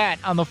final. That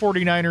on the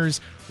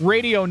 49ers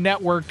radio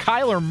network.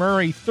 Kyler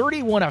Murray,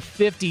 31 of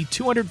 50,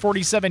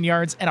 247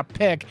 yards and a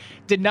pick.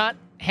 Did not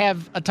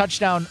have a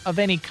touchdown of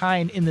any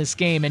kind in this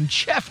game. And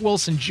Jeff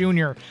Wilson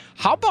Jr.,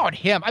 how about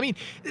him? I mean,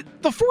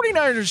 the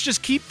 49ers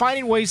just keep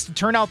finding ways to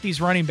turn out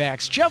these running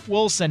backs. Jeff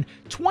Wilson,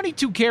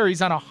 22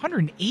 carries on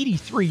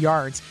 183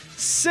 yards.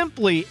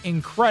 Simply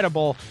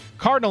incredible.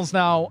 Cardinals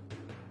now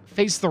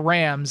face the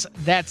Rams.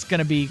 That's going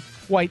to be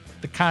quite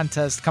the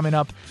contest coming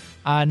up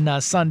on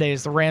Sunday,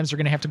 as the Rams are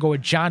going to have to go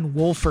with John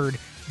Wolford,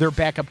 their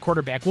backup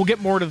quarterback. We'll get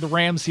more to the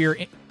Rams here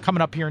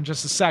coming up here in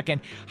just a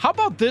second. How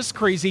about this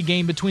crazy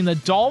game between the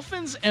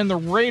Dolphins and the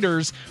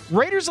Raiders?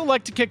 Raiders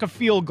elect to kick a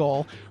field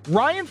goal.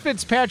 Ryan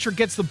Fitzpatrick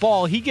gets the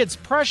ball. He gets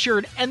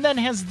pressured and then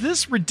has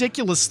this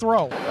ridiculous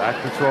throw.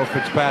 Back to throw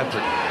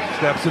Fitzpatrick.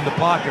 Steps in the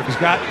pocket. He's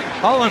got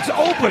Hollins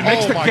open,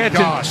 makes the catch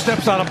and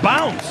steps out of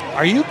bounds.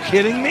 Are you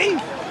kidding me?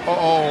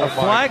 Oh, a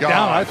flag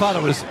down. I thought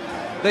it was.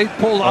 They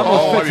pulled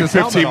almost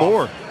 15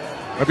 more.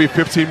 That'd be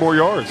 15 more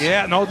yards.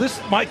 Yeah, no,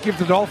 this might give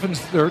the Dolphins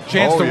their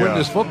chance to win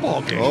this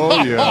football game.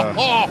 Oh,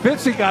 yeah.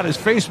 Fitzy got his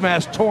face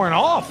mask torn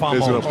off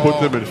almost. It's going to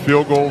put them in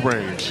field goal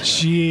range.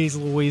 Jeez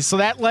Louise. So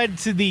that led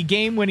to the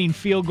game-winning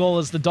field goal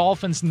as the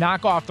Dolphins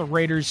knock off the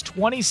Raiders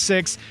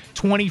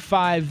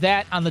 26-25.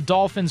 That on the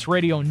Dolphins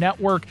radio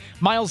network.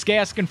 Myles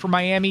Gaskin for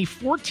Miami,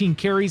 14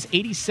 carries,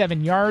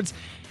 87 yards.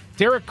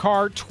 Derek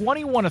Carr,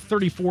 21 of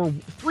 34,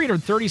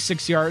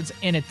 336 yards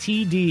and a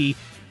TD.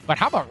 But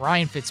how about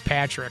Ryan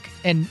Fitzpatrick?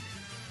 And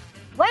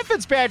Ryan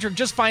Fitzpatrick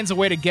just finds a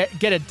way to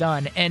get it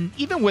done. And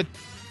even with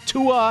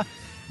Tua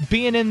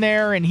being in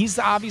there, and he's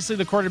obviously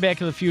the quarterback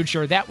of the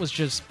future, that was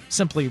just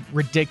simply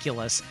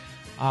ridiculous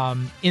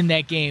in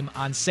that game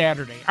on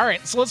Saturday. All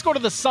right, so let's go to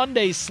the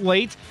Sunday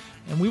slate.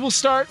 And we will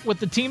start with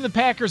the team the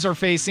Packers are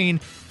facing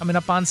coming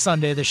up on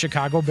Sunday, the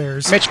Chicago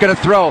Bears. Mitch going to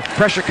throw.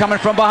 Pressure coming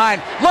from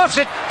behind. Lofts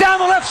it down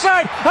the left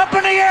side. Up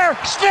in the air.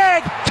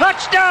 Snag.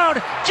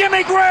 Touchdown.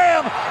 Jimmy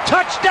Graham.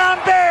 Touchdown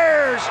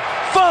Bears.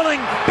 Falling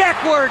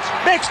backwards.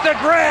 Makes the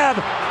grab.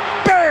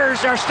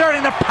 Bears are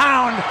starting to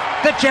pound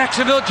the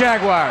Jacksonville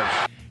Jaguars.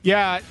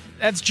 Yeah,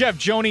 that's Jeff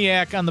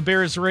Joniak on the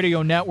Bears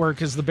radio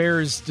network as the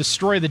Bears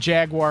destroy the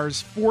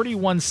Jaguars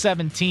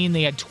 41-17.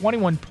 They had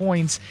 21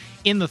 points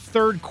in the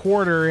third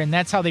quarter, and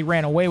that's how they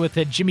ran away with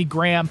it. Jimmy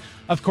Graham,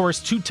 of course,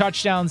 2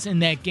 touchdowns in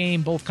that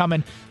game, both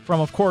coming from,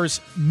 of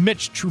course,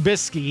 Mitch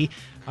Trubisky.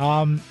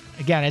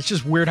 Again, it's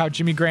just weird how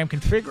Jimmy Graham can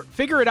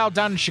figure it out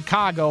down in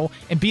Chicago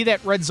and be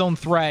that red zone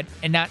threat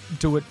and not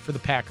do it for the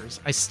Packers.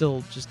 I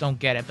still just don't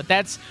get it. But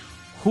that's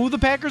who the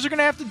Packers are going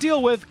to have to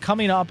deal with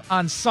coming up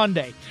on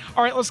Sunday.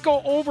 All right, let's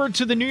go over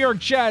to the New York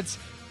Jets.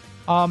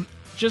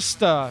 Just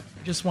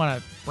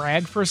want to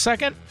brag for a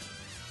second.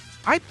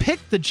 I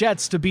picked the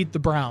Jets to beat the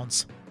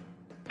Browns.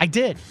 I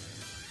did.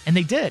 And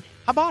they did.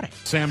 How about it?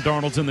 Sam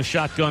Darnold's in the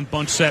shotgun,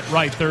 bunch set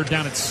right, 3rd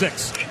down at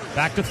 6.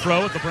 Back to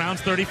throw at the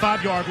Browns'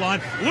 35-yard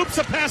line. Loops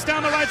a pass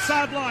down the right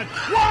sideline.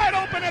 Wide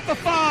open at the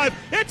 5.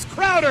 It's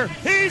Crowder.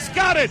 He's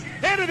got it.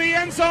 Into the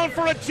end zone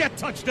for a Jet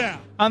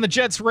touchdown. On the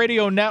Jets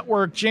radio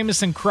network,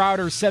 Jamison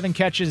Crowder, 7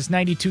 catches,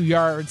 92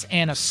 yards,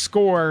 and a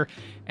score.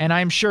 And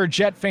I'm sure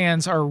Jet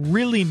fans are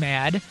really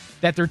mad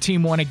that their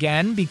team won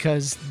again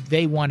because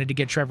they wanted to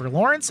get Trevor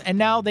Lawrence, and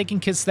now they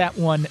can kiss that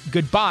one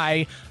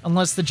goodbye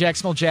unless the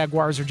Jacksonville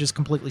Jaguars are just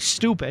completely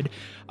stupid.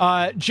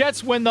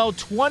 Jets win, though,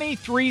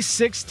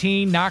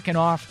 23-16, knocking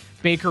off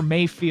Baker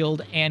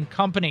Mayfield and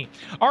company.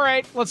 All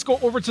right, let's go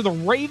over to the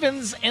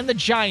Ravens and the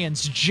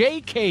Giants.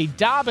 J.K.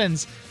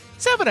 Dobbins,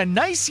 He's having a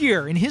nice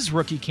year in his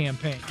rookie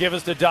campaign. Give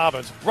us to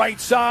Dobbins.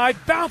 Right side,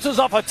 bounces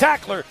off a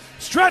tackler,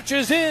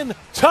 stretches in,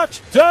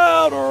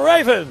 touchdown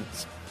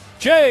Ravens.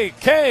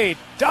 J.K.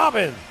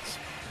 Dobbins.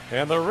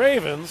 And the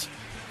Ravens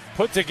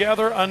put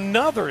together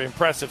another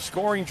impressive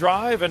scoring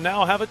drive and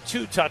now have a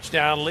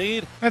 2-touchdown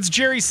lead. That's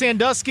Jerry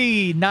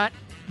Sandusky, not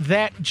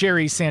that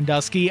Jerry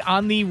Sandusky,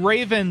 on the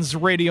Ravens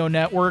radio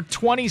network.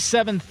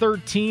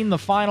 27-13, the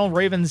final.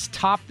 Ravens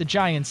top the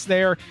Giants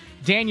there.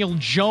 Daniel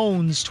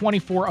Jones,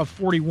 24 of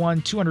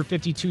 41,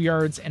 252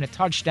 yards and a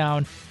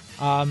touchdown.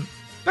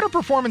 Better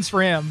performance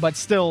for him, but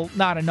still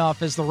not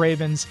enough as the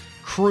Ravens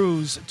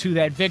cruise to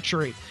that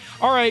victory.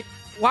 All right,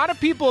 a lot of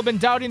people have been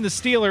doubting the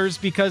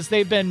Steelers because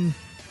they've been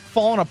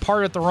falling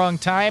apart at the wrong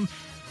time.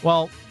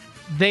 Well,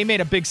 they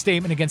made a big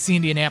statement against the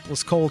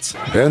Indianapolis Colts.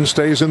 Ben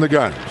stays in the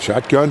gun.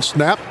 Shotgun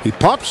snap. He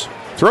pumps.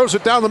 Throws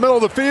it down the middle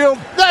of the field.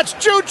 That's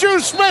Juju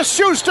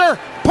Smith-Schuster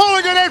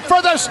pulling it in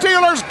for the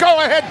Steelers.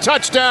 Go-ahead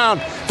touchdown.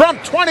 From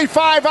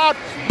 25 out,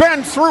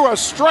 Ben threw a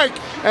strike,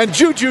 and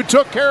Juju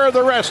took care of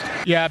the rest.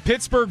 Yeah,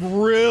 Pittsburgh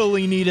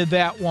really needed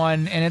that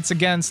one, and it's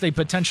against a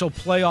potential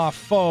playoff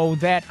foe.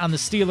 That on the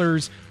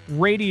Steelers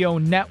radio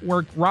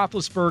network.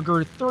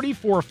 Roethlisberger,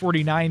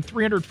 34-49,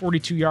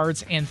 342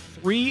 yards, and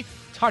 3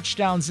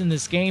 touchdowns in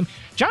this game.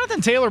 Jonathan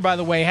Taylor, by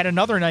the way, had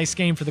another nice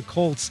game for the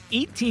Colts.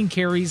 18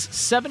 carries,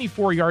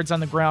 74 yards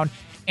on the ground,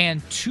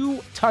 and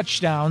 2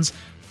 touchdowns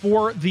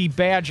for the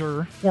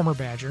former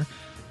Badger,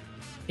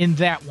 in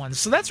that one.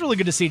 So that's really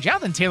good to see.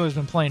 Jonathan Taylor's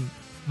been playing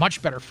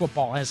much better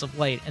football as of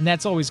late, and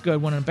that's always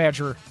good when a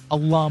Badger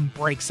alum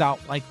breaks out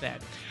like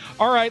that.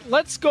 All right,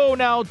 let's go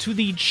now to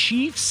the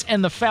Chiefs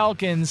and the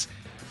Falcons.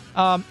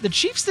 The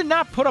Chiefs did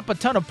not put up a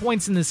ton of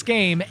points in this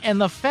game, and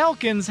the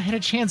Falcons had a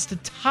chance to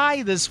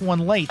tie this one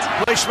late.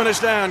 Placement is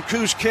down.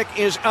 Koo's kick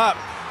is up.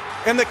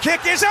 And the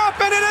kick is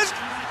up, and it is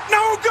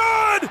no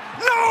good!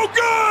 No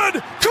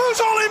good!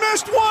 Koo's only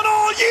missed one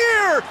all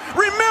year!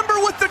 Remember,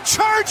 with the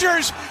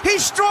Chargers, he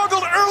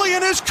struggled early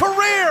in his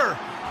career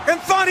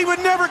and thought he would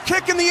never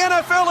kick in the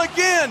NFL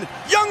again.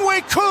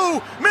 Younghoe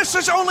Koo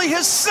misses only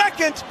his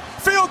second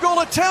field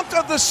goal attempt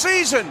of the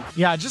season.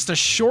 Yeah, just a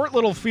short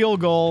little field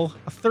goal,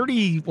 a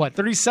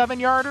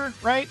 37-yarder,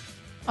 right?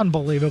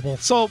 Unbelievable.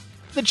 So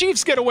the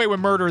Chiefs get away with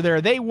murder there.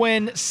 They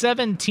win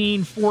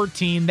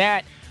 17-14.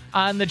 That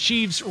on the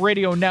Chiefs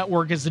radio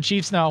network is the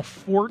Chiefs now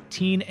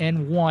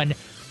 14-1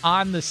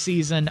 on the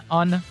season.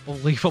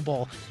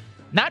 Unbelievable.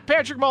 Not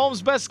Patrick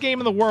Mahomes' best game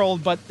in the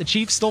world, but the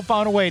Chiefs still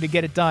found a way to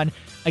get it done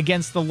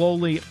against the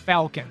lowly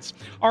Falcons.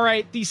 All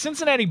right, the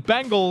Cincinnati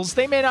Bengals,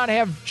 they may not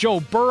have Joe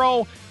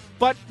Burrow,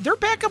 but their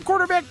backup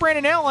quarterback,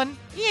 Brandon Allen,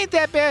 he ain't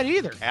that bad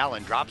either.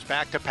 Allen drops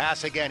back to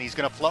pass again. He's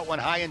going to float one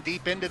high and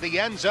deep into the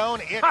end zone.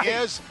 It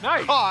is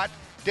caught.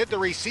 Did the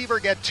receiver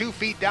get 2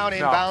 feet down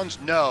inbounds?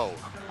 No.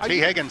 T.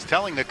 Higgins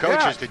telling the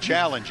coaches to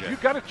challenge it.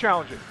 You've got to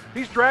challenge it.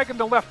 He's dragging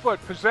the left foot.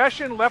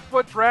 Possession, left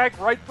foot drag,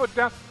 right foot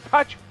down,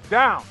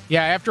 touchdown.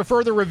 Yeah, after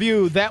further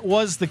review, that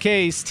was the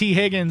case. T.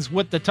 Higgins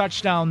with the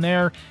touchdown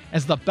there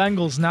as the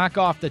Bengals knock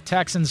off the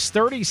Texans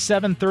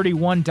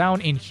 37-31 down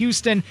in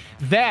Houston.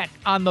 That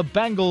on the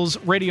Bengals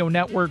radio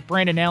network,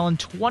 Brandon Allen,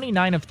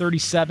 29 of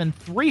 37,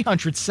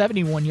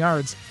 371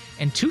 yards,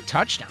 and 2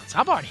 touchdowns.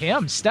 How about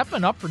him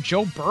stepping up for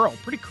Joe Burrow?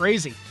 Pretty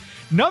crazy.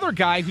 Another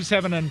guy who's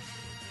having an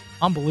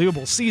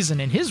unbelievable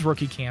season in his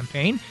rookie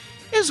campaign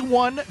is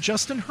one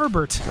Justin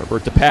Herbert.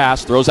 Herbert to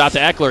pass, throws out to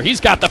Eckler. He's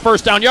got the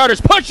first down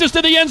yardage, pushes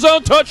to the end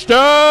zone,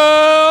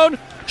 touchdown,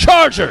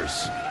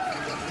 Chargers.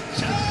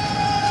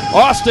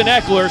 Austin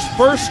Eckler's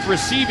first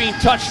receiving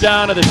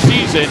touchdown of the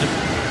season.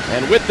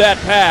 And with that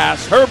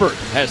pass, Herbert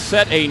has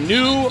set a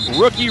new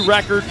rookie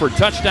record for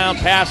touchdown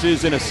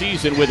passes in a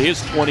season with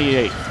his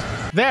 28.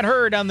 That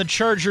heard on the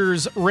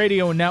Chargers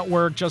radio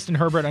network. Justin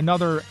Herbert,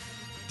 another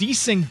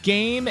decent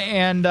game,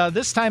 and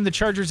this time the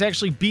Chargers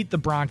actually beat the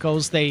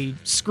Broncos. They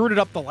screwed it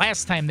up the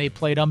last time they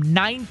played them,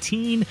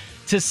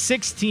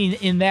 19-16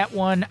 in that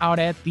one out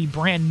at the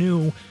brand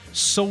new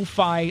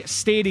SoFi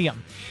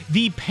Stadium.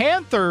 The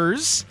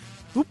Panthers,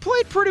 who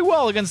played pretty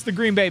well against the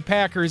Green Bay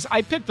Packers,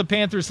 I picked the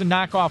Panthers to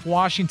knock off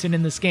Washington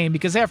in this game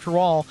because, after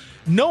all,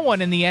 no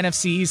one in the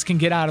NFC East can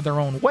get out of their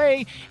own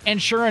way,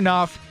 and sure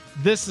enough,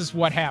 this is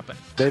what happened.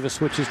 Davis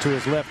switches to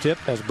his left hip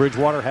as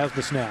Bridgewater has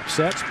the snap.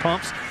 Sets,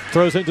 pumps,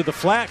 throws into the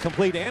flat,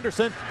 complete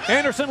Anderson.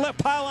 Anderson left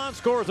pylon,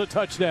 scores a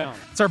touchdown.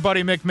 It's our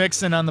buddy Mick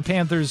Mixon on the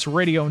Panthers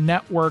radio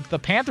network. The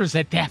Panthers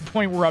at that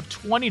point were up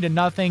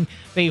 20-0.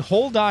 They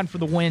hold on for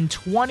the win,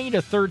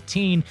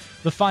 20-13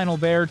 the final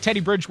there. Teddy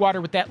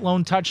Bridgewater with that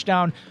lone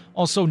touchdown,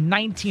 also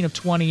 19 of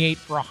 28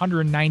 for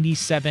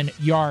 197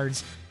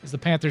 yards as the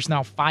Panthers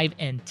now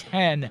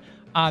 5-10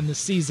 on the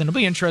season. It'll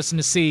be interesting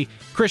to see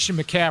Christian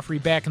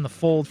McCaffrey back in the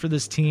fold for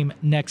this team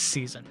next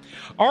season.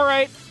 All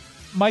right,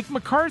 Mike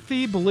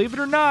McCarthy, believe it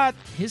or not,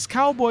 his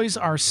Cowboys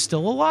are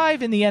still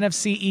alive in the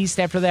NFC East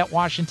after that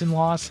Washington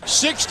loss.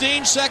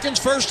 16 seconds,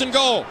 first and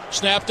goal.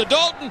 Snap to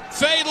Dalton,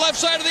 fade left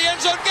side of the end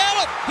zone,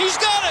 Gallup, he's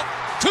got it,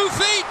 2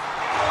 feet,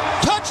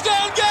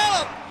 touchdown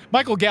Gallup.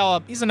 Michael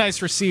Gallup, he's a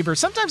nice receiver.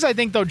 Sometimes I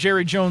think, though,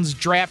 Jerry Jones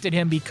drafted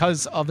him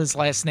because of his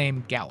last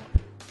name, Gallup.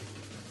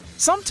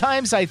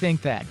 Sometimes I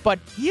think that, but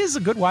he is a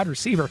good wide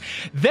receiver.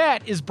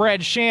 That is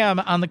Brad Sham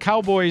on the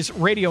Cowboys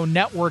radio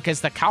network as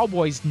the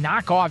Cowboys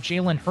knock off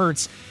Jalen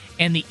Hurts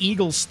and the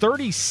Eagles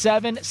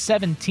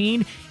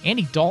 37-17.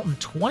 Andy Dalton,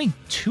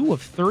 22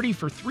 of 30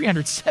 for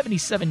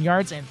 377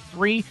 yards and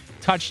 3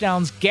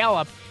 touchdowns.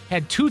 Gallup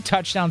had 2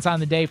 touchdowns on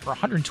the day for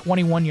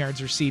 121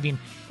 yards receiving.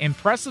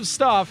 Impressive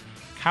stuff.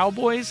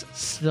 Cowboys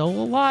still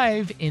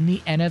alive in the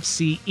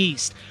NFC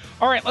East.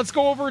 All right, let's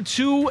go over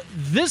to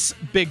this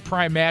big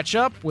prime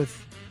matchup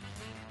with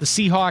the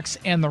Seahawks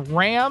and the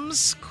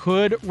Rams.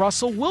 Could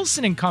Russell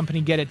Wilson and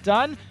company get it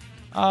done?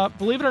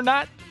 Believe it or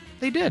not,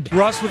 they did.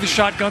 Russ with the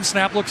shotgun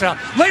snap looks out.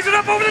 Lays it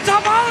up over the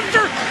top.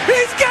 Hollister.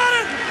 He's got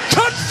it.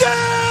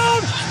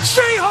 Touchdown,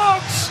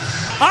 Seahawks.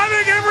 I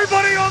think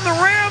everybody on the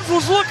Rams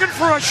was looking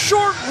for a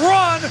short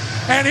run.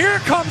 And here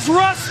comes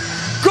Russ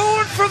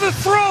going for the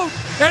throat.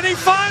 And he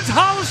finds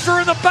Hollister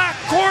in the back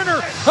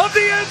corner of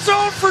the end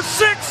zone for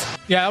 6.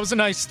 Yeah, that was a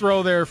nice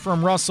throw there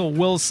from Russell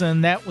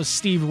Wilson. That was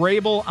Steve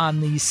Rabel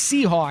on the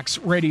Seahawks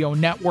radio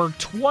network.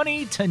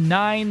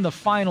 20-9 the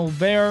final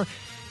there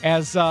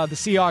as the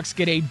Seahawks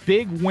get a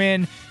big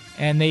win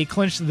and they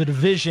clinch the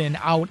division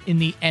out in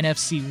the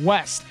NFC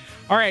West.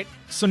 All right,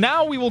 so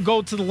now we will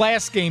go to the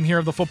last game here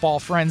of the Football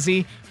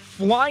Frenzy.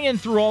 Flying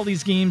through all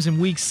these games in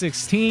Week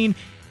 16.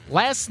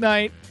 Last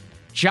night,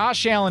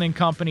 Josh Allen and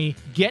company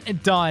getting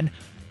it done.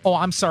 Oh,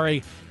 I'm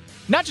sorry.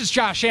 Not just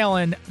Josh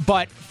Allen,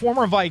 but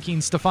former Viking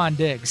Stephon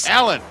Diggs.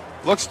 Allen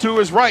looks to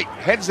his right,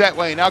 heads that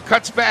way, now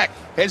cuts back,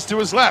 heads to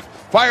his left,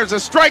 fires a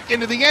strike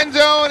into the end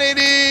zone. It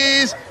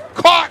is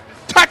caught.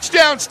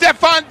 Touchdown,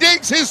 Stephon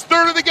Diggs, his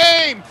 3rd of the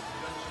game.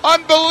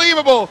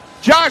 Unbelievable.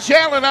 Josh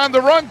Allen on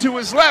the run to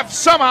his left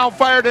somehow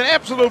fired an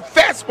absolute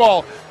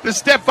fastball to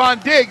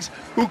Stephon Diggs,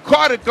 who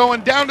caught it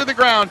going down to the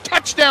ground.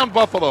 Touchdown,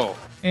 Buffalo.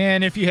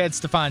 And if you had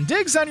Stephon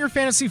Diggs on your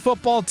fantasy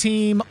football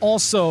team,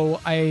 also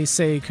I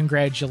say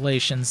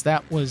congratulations.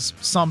 That was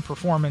some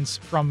performance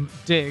from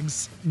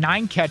Diggs.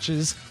 9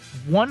 catches,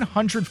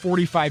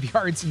 145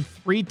 yards, and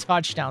 3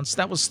 touchdowns.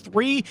 That was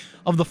 3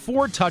 of the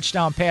 4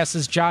 touchdown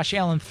passes Josh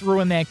Allen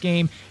threw in that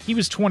game. He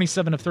was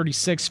 27 of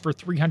 36 for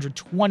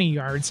 320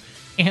 yards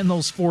and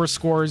those 4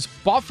 scores.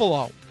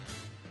 Buffalo,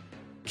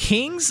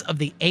 kings of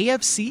the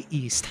AFC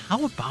East.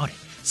 How about it?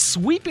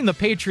 Sweeping the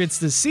Patriots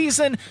this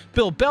season.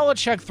 Bill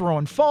Belichick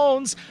throwing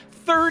phones.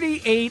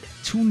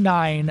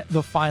 38-9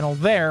 the final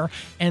there.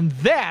 And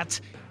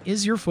that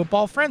is your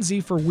Football Frenzy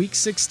for Week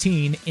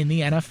 16 in the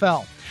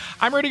NFL.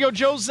 I'm ready to go.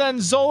 Joe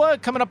Zenzola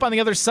coming up on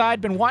the other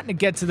side. Been wanting to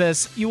get to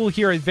this. You will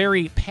hear a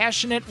very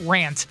passionate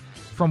rant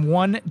from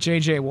one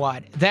J.J.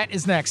 Watt. That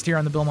is next here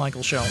on The Bill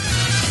Michaels Show.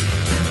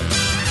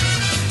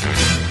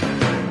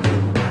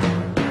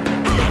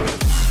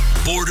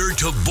 Border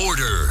to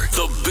Border,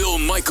 the Bill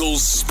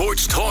Michaels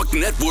Sports Talk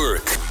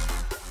Network.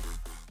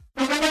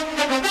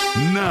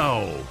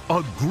 Now,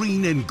 a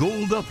green and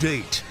gold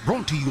update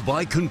brought to you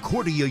by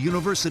Concordia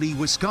University,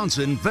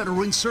 Wisconsin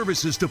Veteran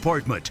Services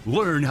Department.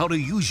 Learn how to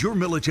use your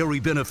military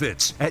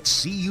benefits at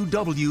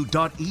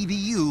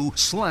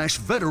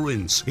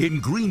cuw.edu/veterans. In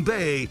Green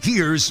Bay,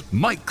 here's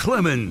Mike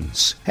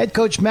Clemens. Head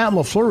coach Matt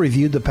LaFleur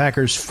reviewed the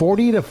Packers'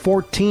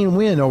 40-14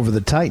 win over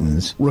the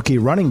Titans. Rookie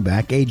running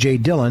back A.J.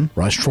 Dillon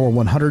rushed for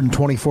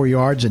 124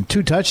 yards and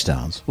 2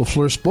 touchdowns.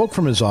 LaFleur spoke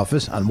from his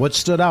office on what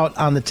stood out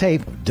on the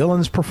tape of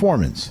Dillon's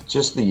performance.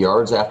 Just the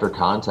yards after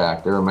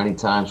contact. There are many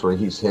times where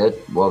he's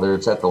hit, whether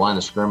it's at the line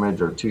of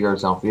scrimmage or 2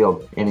 yards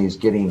downfield, and he's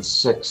getting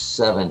 6,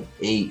 7,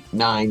 8,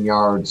 9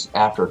 yards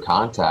after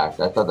contact.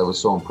 I thought that was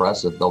so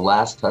impressive. The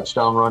last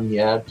touchdown run he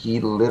had, he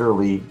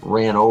literally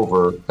ran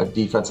over a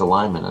defensive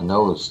lineman, a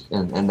nose,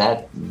 and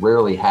that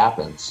rarely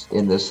happens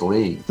in this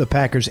league. The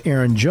Packers'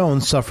 Aaron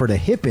Jones suffered a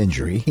hip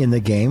injury in the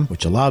game,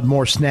 which allowed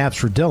more snaps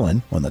for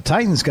Dillon. When the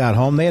Titans got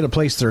home, they had to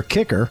place their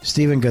kicker,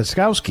 Steven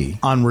Gostkowski,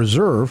 on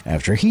reserve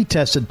after he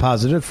tested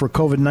positive for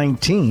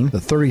COVID-19. The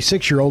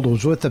 36-year-old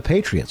was with the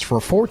Patriots for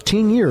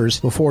 14 years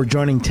before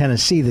joining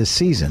Tennessee this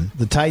season.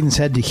 The Titans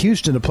head to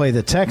Houston to play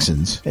the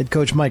Texans. Head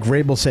coach Mike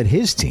Vrabel said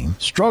his team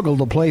struggled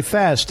to play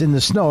fast in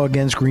the snow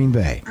against Green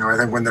Bay. I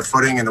think when the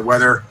footing and the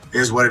weather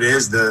is what it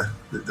is, the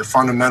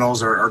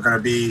fundamentals are going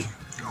to be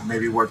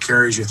maybe what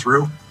carries you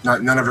through.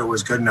 None of it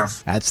was good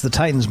enough. That's the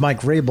Titans'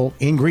 Mike Vrabel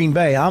in Green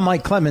Bay. I'm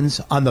Mike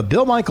Clemens on The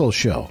Bill Michaels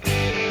Show.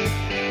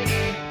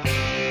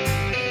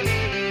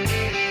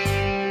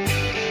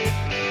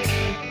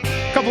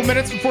 Couple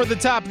minutes before the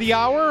top of the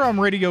hour, I'm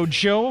Radio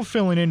Joe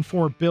filling in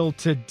for Bill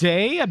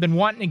today. I've been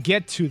wanting to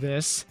get to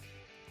this,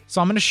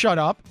 so I'm going to shut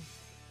up.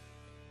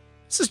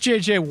 This is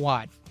J.J.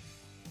 Watt.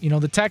 You know,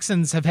 the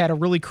Texans have had a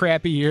really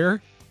crappy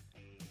year.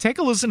 Take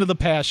a listen to the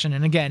passion,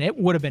 and again, it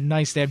would have been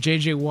nice to have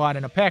J.J. Watt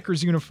in a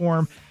Packers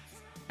uniform.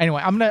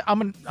 Anyway, I'm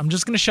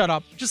just going to shut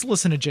up. Just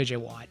listen to J.J.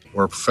 Watt.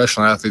 We're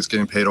professional athletes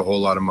getting paid a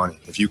whole lot of money.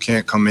 If you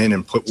can't come in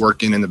and put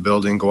work in the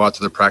building, go out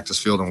to the practice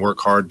field and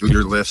work hard, do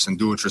your lifts and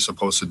do what you're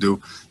supposed to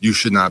do, you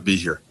should not be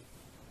here.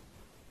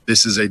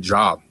 This is a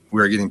job.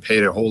 We are getting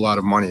paid a whole lot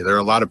of money. There are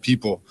a lot of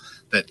people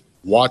that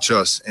watch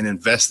us and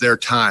invest their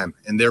time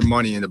and their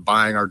money into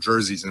buying our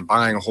jerseys and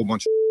buying a whole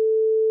bunch of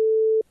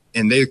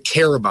and they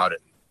care about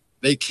it.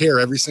 They care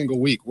every single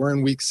week. We're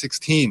in week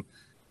 16,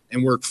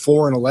 and we're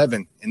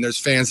 4-11, and there's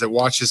fans that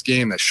watch this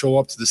game, that show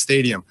up to the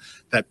stadium,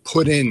 that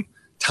put in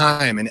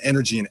time and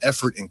energy and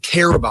effort and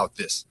care about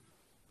this.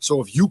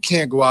 So if you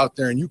can't go out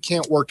there and you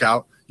can't work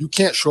out, you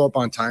can't show up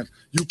on time,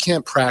 you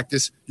can't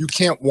practice, you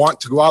can't want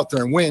to go out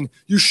there and win,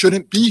 you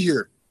shouldn't be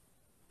here.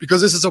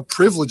 Because this is a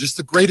privilege. It's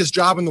the greatest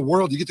job in the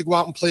world. You get to go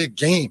out and play a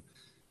game.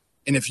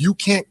 And if you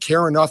can't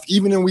care enough,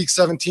 even in week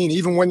 17,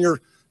 even when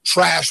you're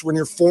trash, when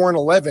you're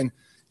 4-11,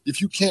 if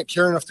you can't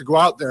care enough to go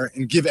out there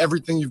and give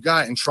everything you've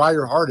got and try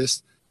your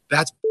hardest,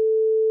 that's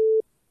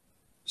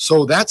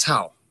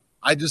how.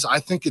 I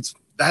think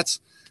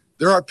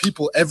there are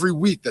people every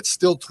week that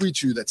still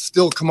tweet you, that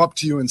still come up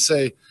to you and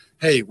say,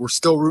 hey, we're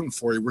still rooting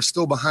for you. We're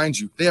still behind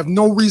you. They have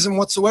no reason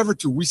whatsoever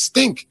to. We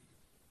stink.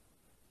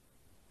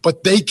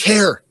 But they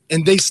care,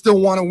 and they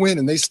still want to win,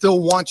 and they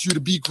still want you to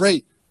be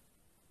great.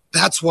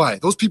 That's why.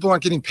 Those people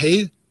aren't getting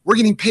paid. We're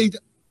getting paid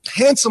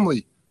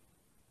handsomely.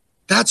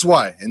 That's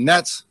why. And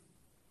that's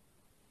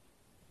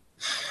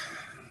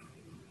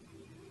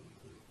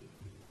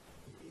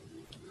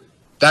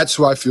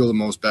who I feel the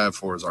most bad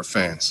for, is our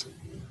fans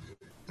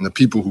and the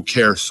people who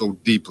care so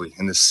deeply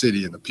in this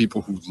city, and the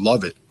people who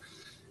love it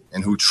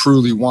and who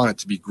truly want it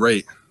to be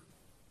great.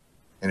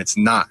 And it's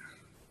not.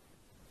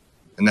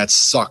 And that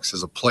sucks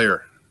as a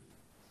player,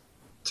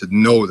 to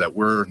know that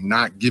we're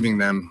not giving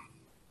them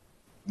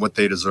what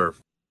they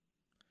deserve.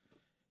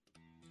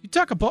 You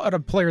talk about a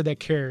player that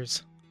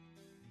cares.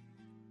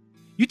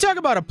 You talk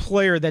about a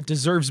player that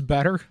deserves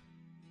better.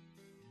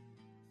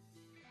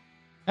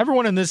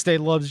 Everyone in this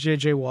state loves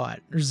J.J. Watt.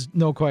 There's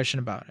no question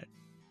about it.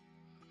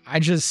 I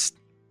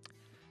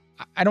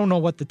don't know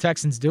what the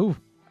Texans do.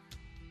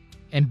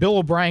 And Bill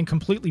O'Brien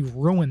completely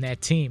ruined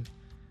that team.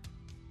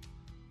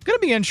 Going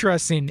to be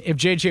interesting if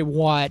J.J.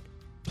 Watt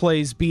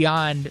plays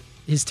beyond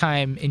his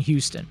time in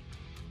Houston.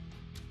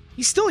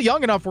 He's still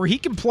young enough where he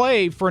can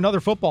play for another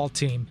football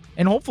team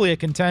and hopefully a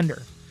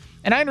contender.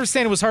 And I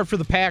understand it was hard for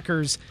the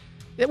Packers.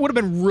 It would have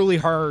been really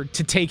hard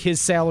to take his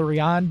salary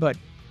on, but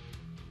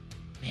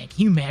man,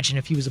 can you imagine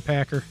if he was a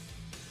Packer?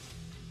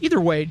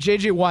 Either way,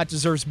 J.J. Watt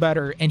deserves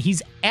better, and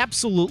he's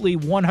absolutely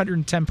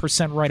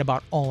 110% right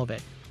about all of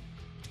it.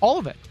 All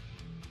of it.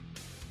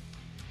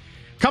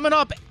 Coming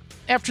up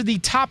after the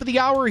top of the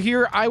hour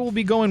here, I will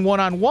be going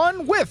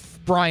one-on-one with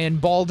Brian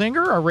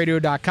Baldinger, our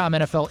Radio.com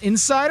NFL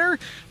insider.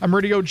 I'm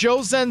Radio Joe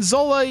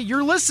Zenzola.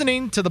 You're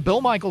listening to The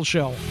Bill Michaels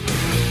Show.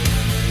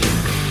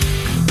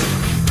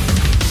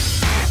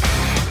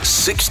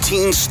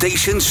 16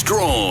 stations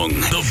strong.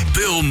 The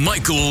Bill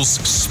Michaels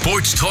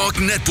Sports Talk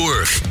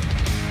Network.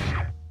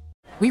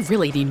 We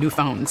really need new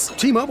phones.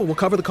 T-Mobile will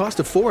cover the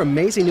cost of 4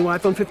 amazing new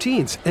iPhone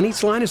 15s, and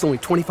each line is only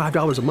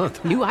 $25 a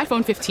month. New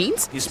iPhone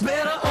 15s? It's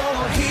better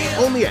over here.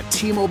 Only at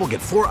T-Mobile,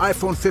 get 4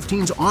 iPhone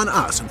 15s on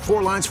us and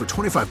 4 lines for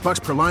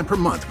 $25 per line per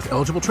month with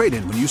eligible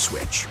trade-in when you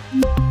switch.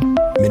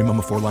 Minimum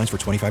of 4 lines for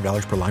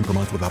 $25 per line per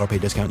month with autopay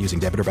discount using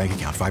debit or bank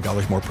account.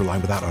 $5 more per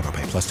line without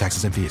autopay, plus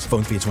taxes and fees.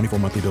 Phone fee at 24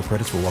 monthly bill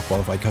credits for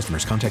well-qualified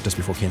customers. Contact us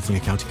before canceling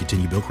account to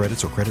continue bill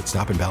credits or credit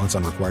stop and balance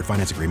on required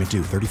finance agreement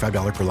due.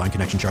 $35 per line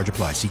connection charge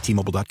applies. See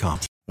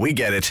T-Mobile.com. We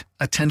get it.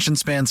 Attention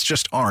spans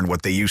just aren't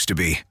what they used to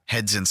be.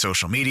 Heads in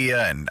social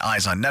media and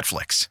eyes on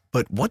Netflix.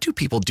 But what do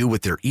people do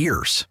with their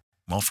ears?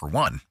 Well, for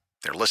one,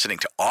 they're listening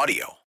to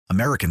audio.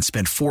 Americans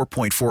spend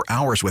 4.4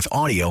 hours with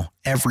audio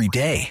every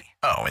day.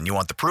 Oh, and you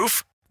want the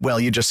proof? Well,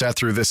 you just sat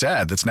through this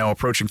ad that's now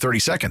approaching 30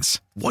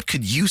 seconds. What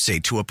could you say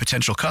to a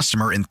potential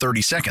customer in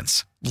 30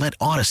 seconds? Let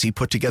Odyssey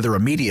put together a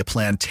media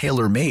plan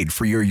tailor-made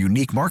for your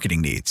unique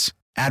marketing needs.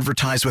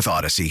 Advertise with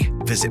Odyssey.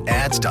 Visit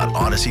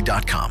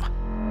ads.odyssey.com.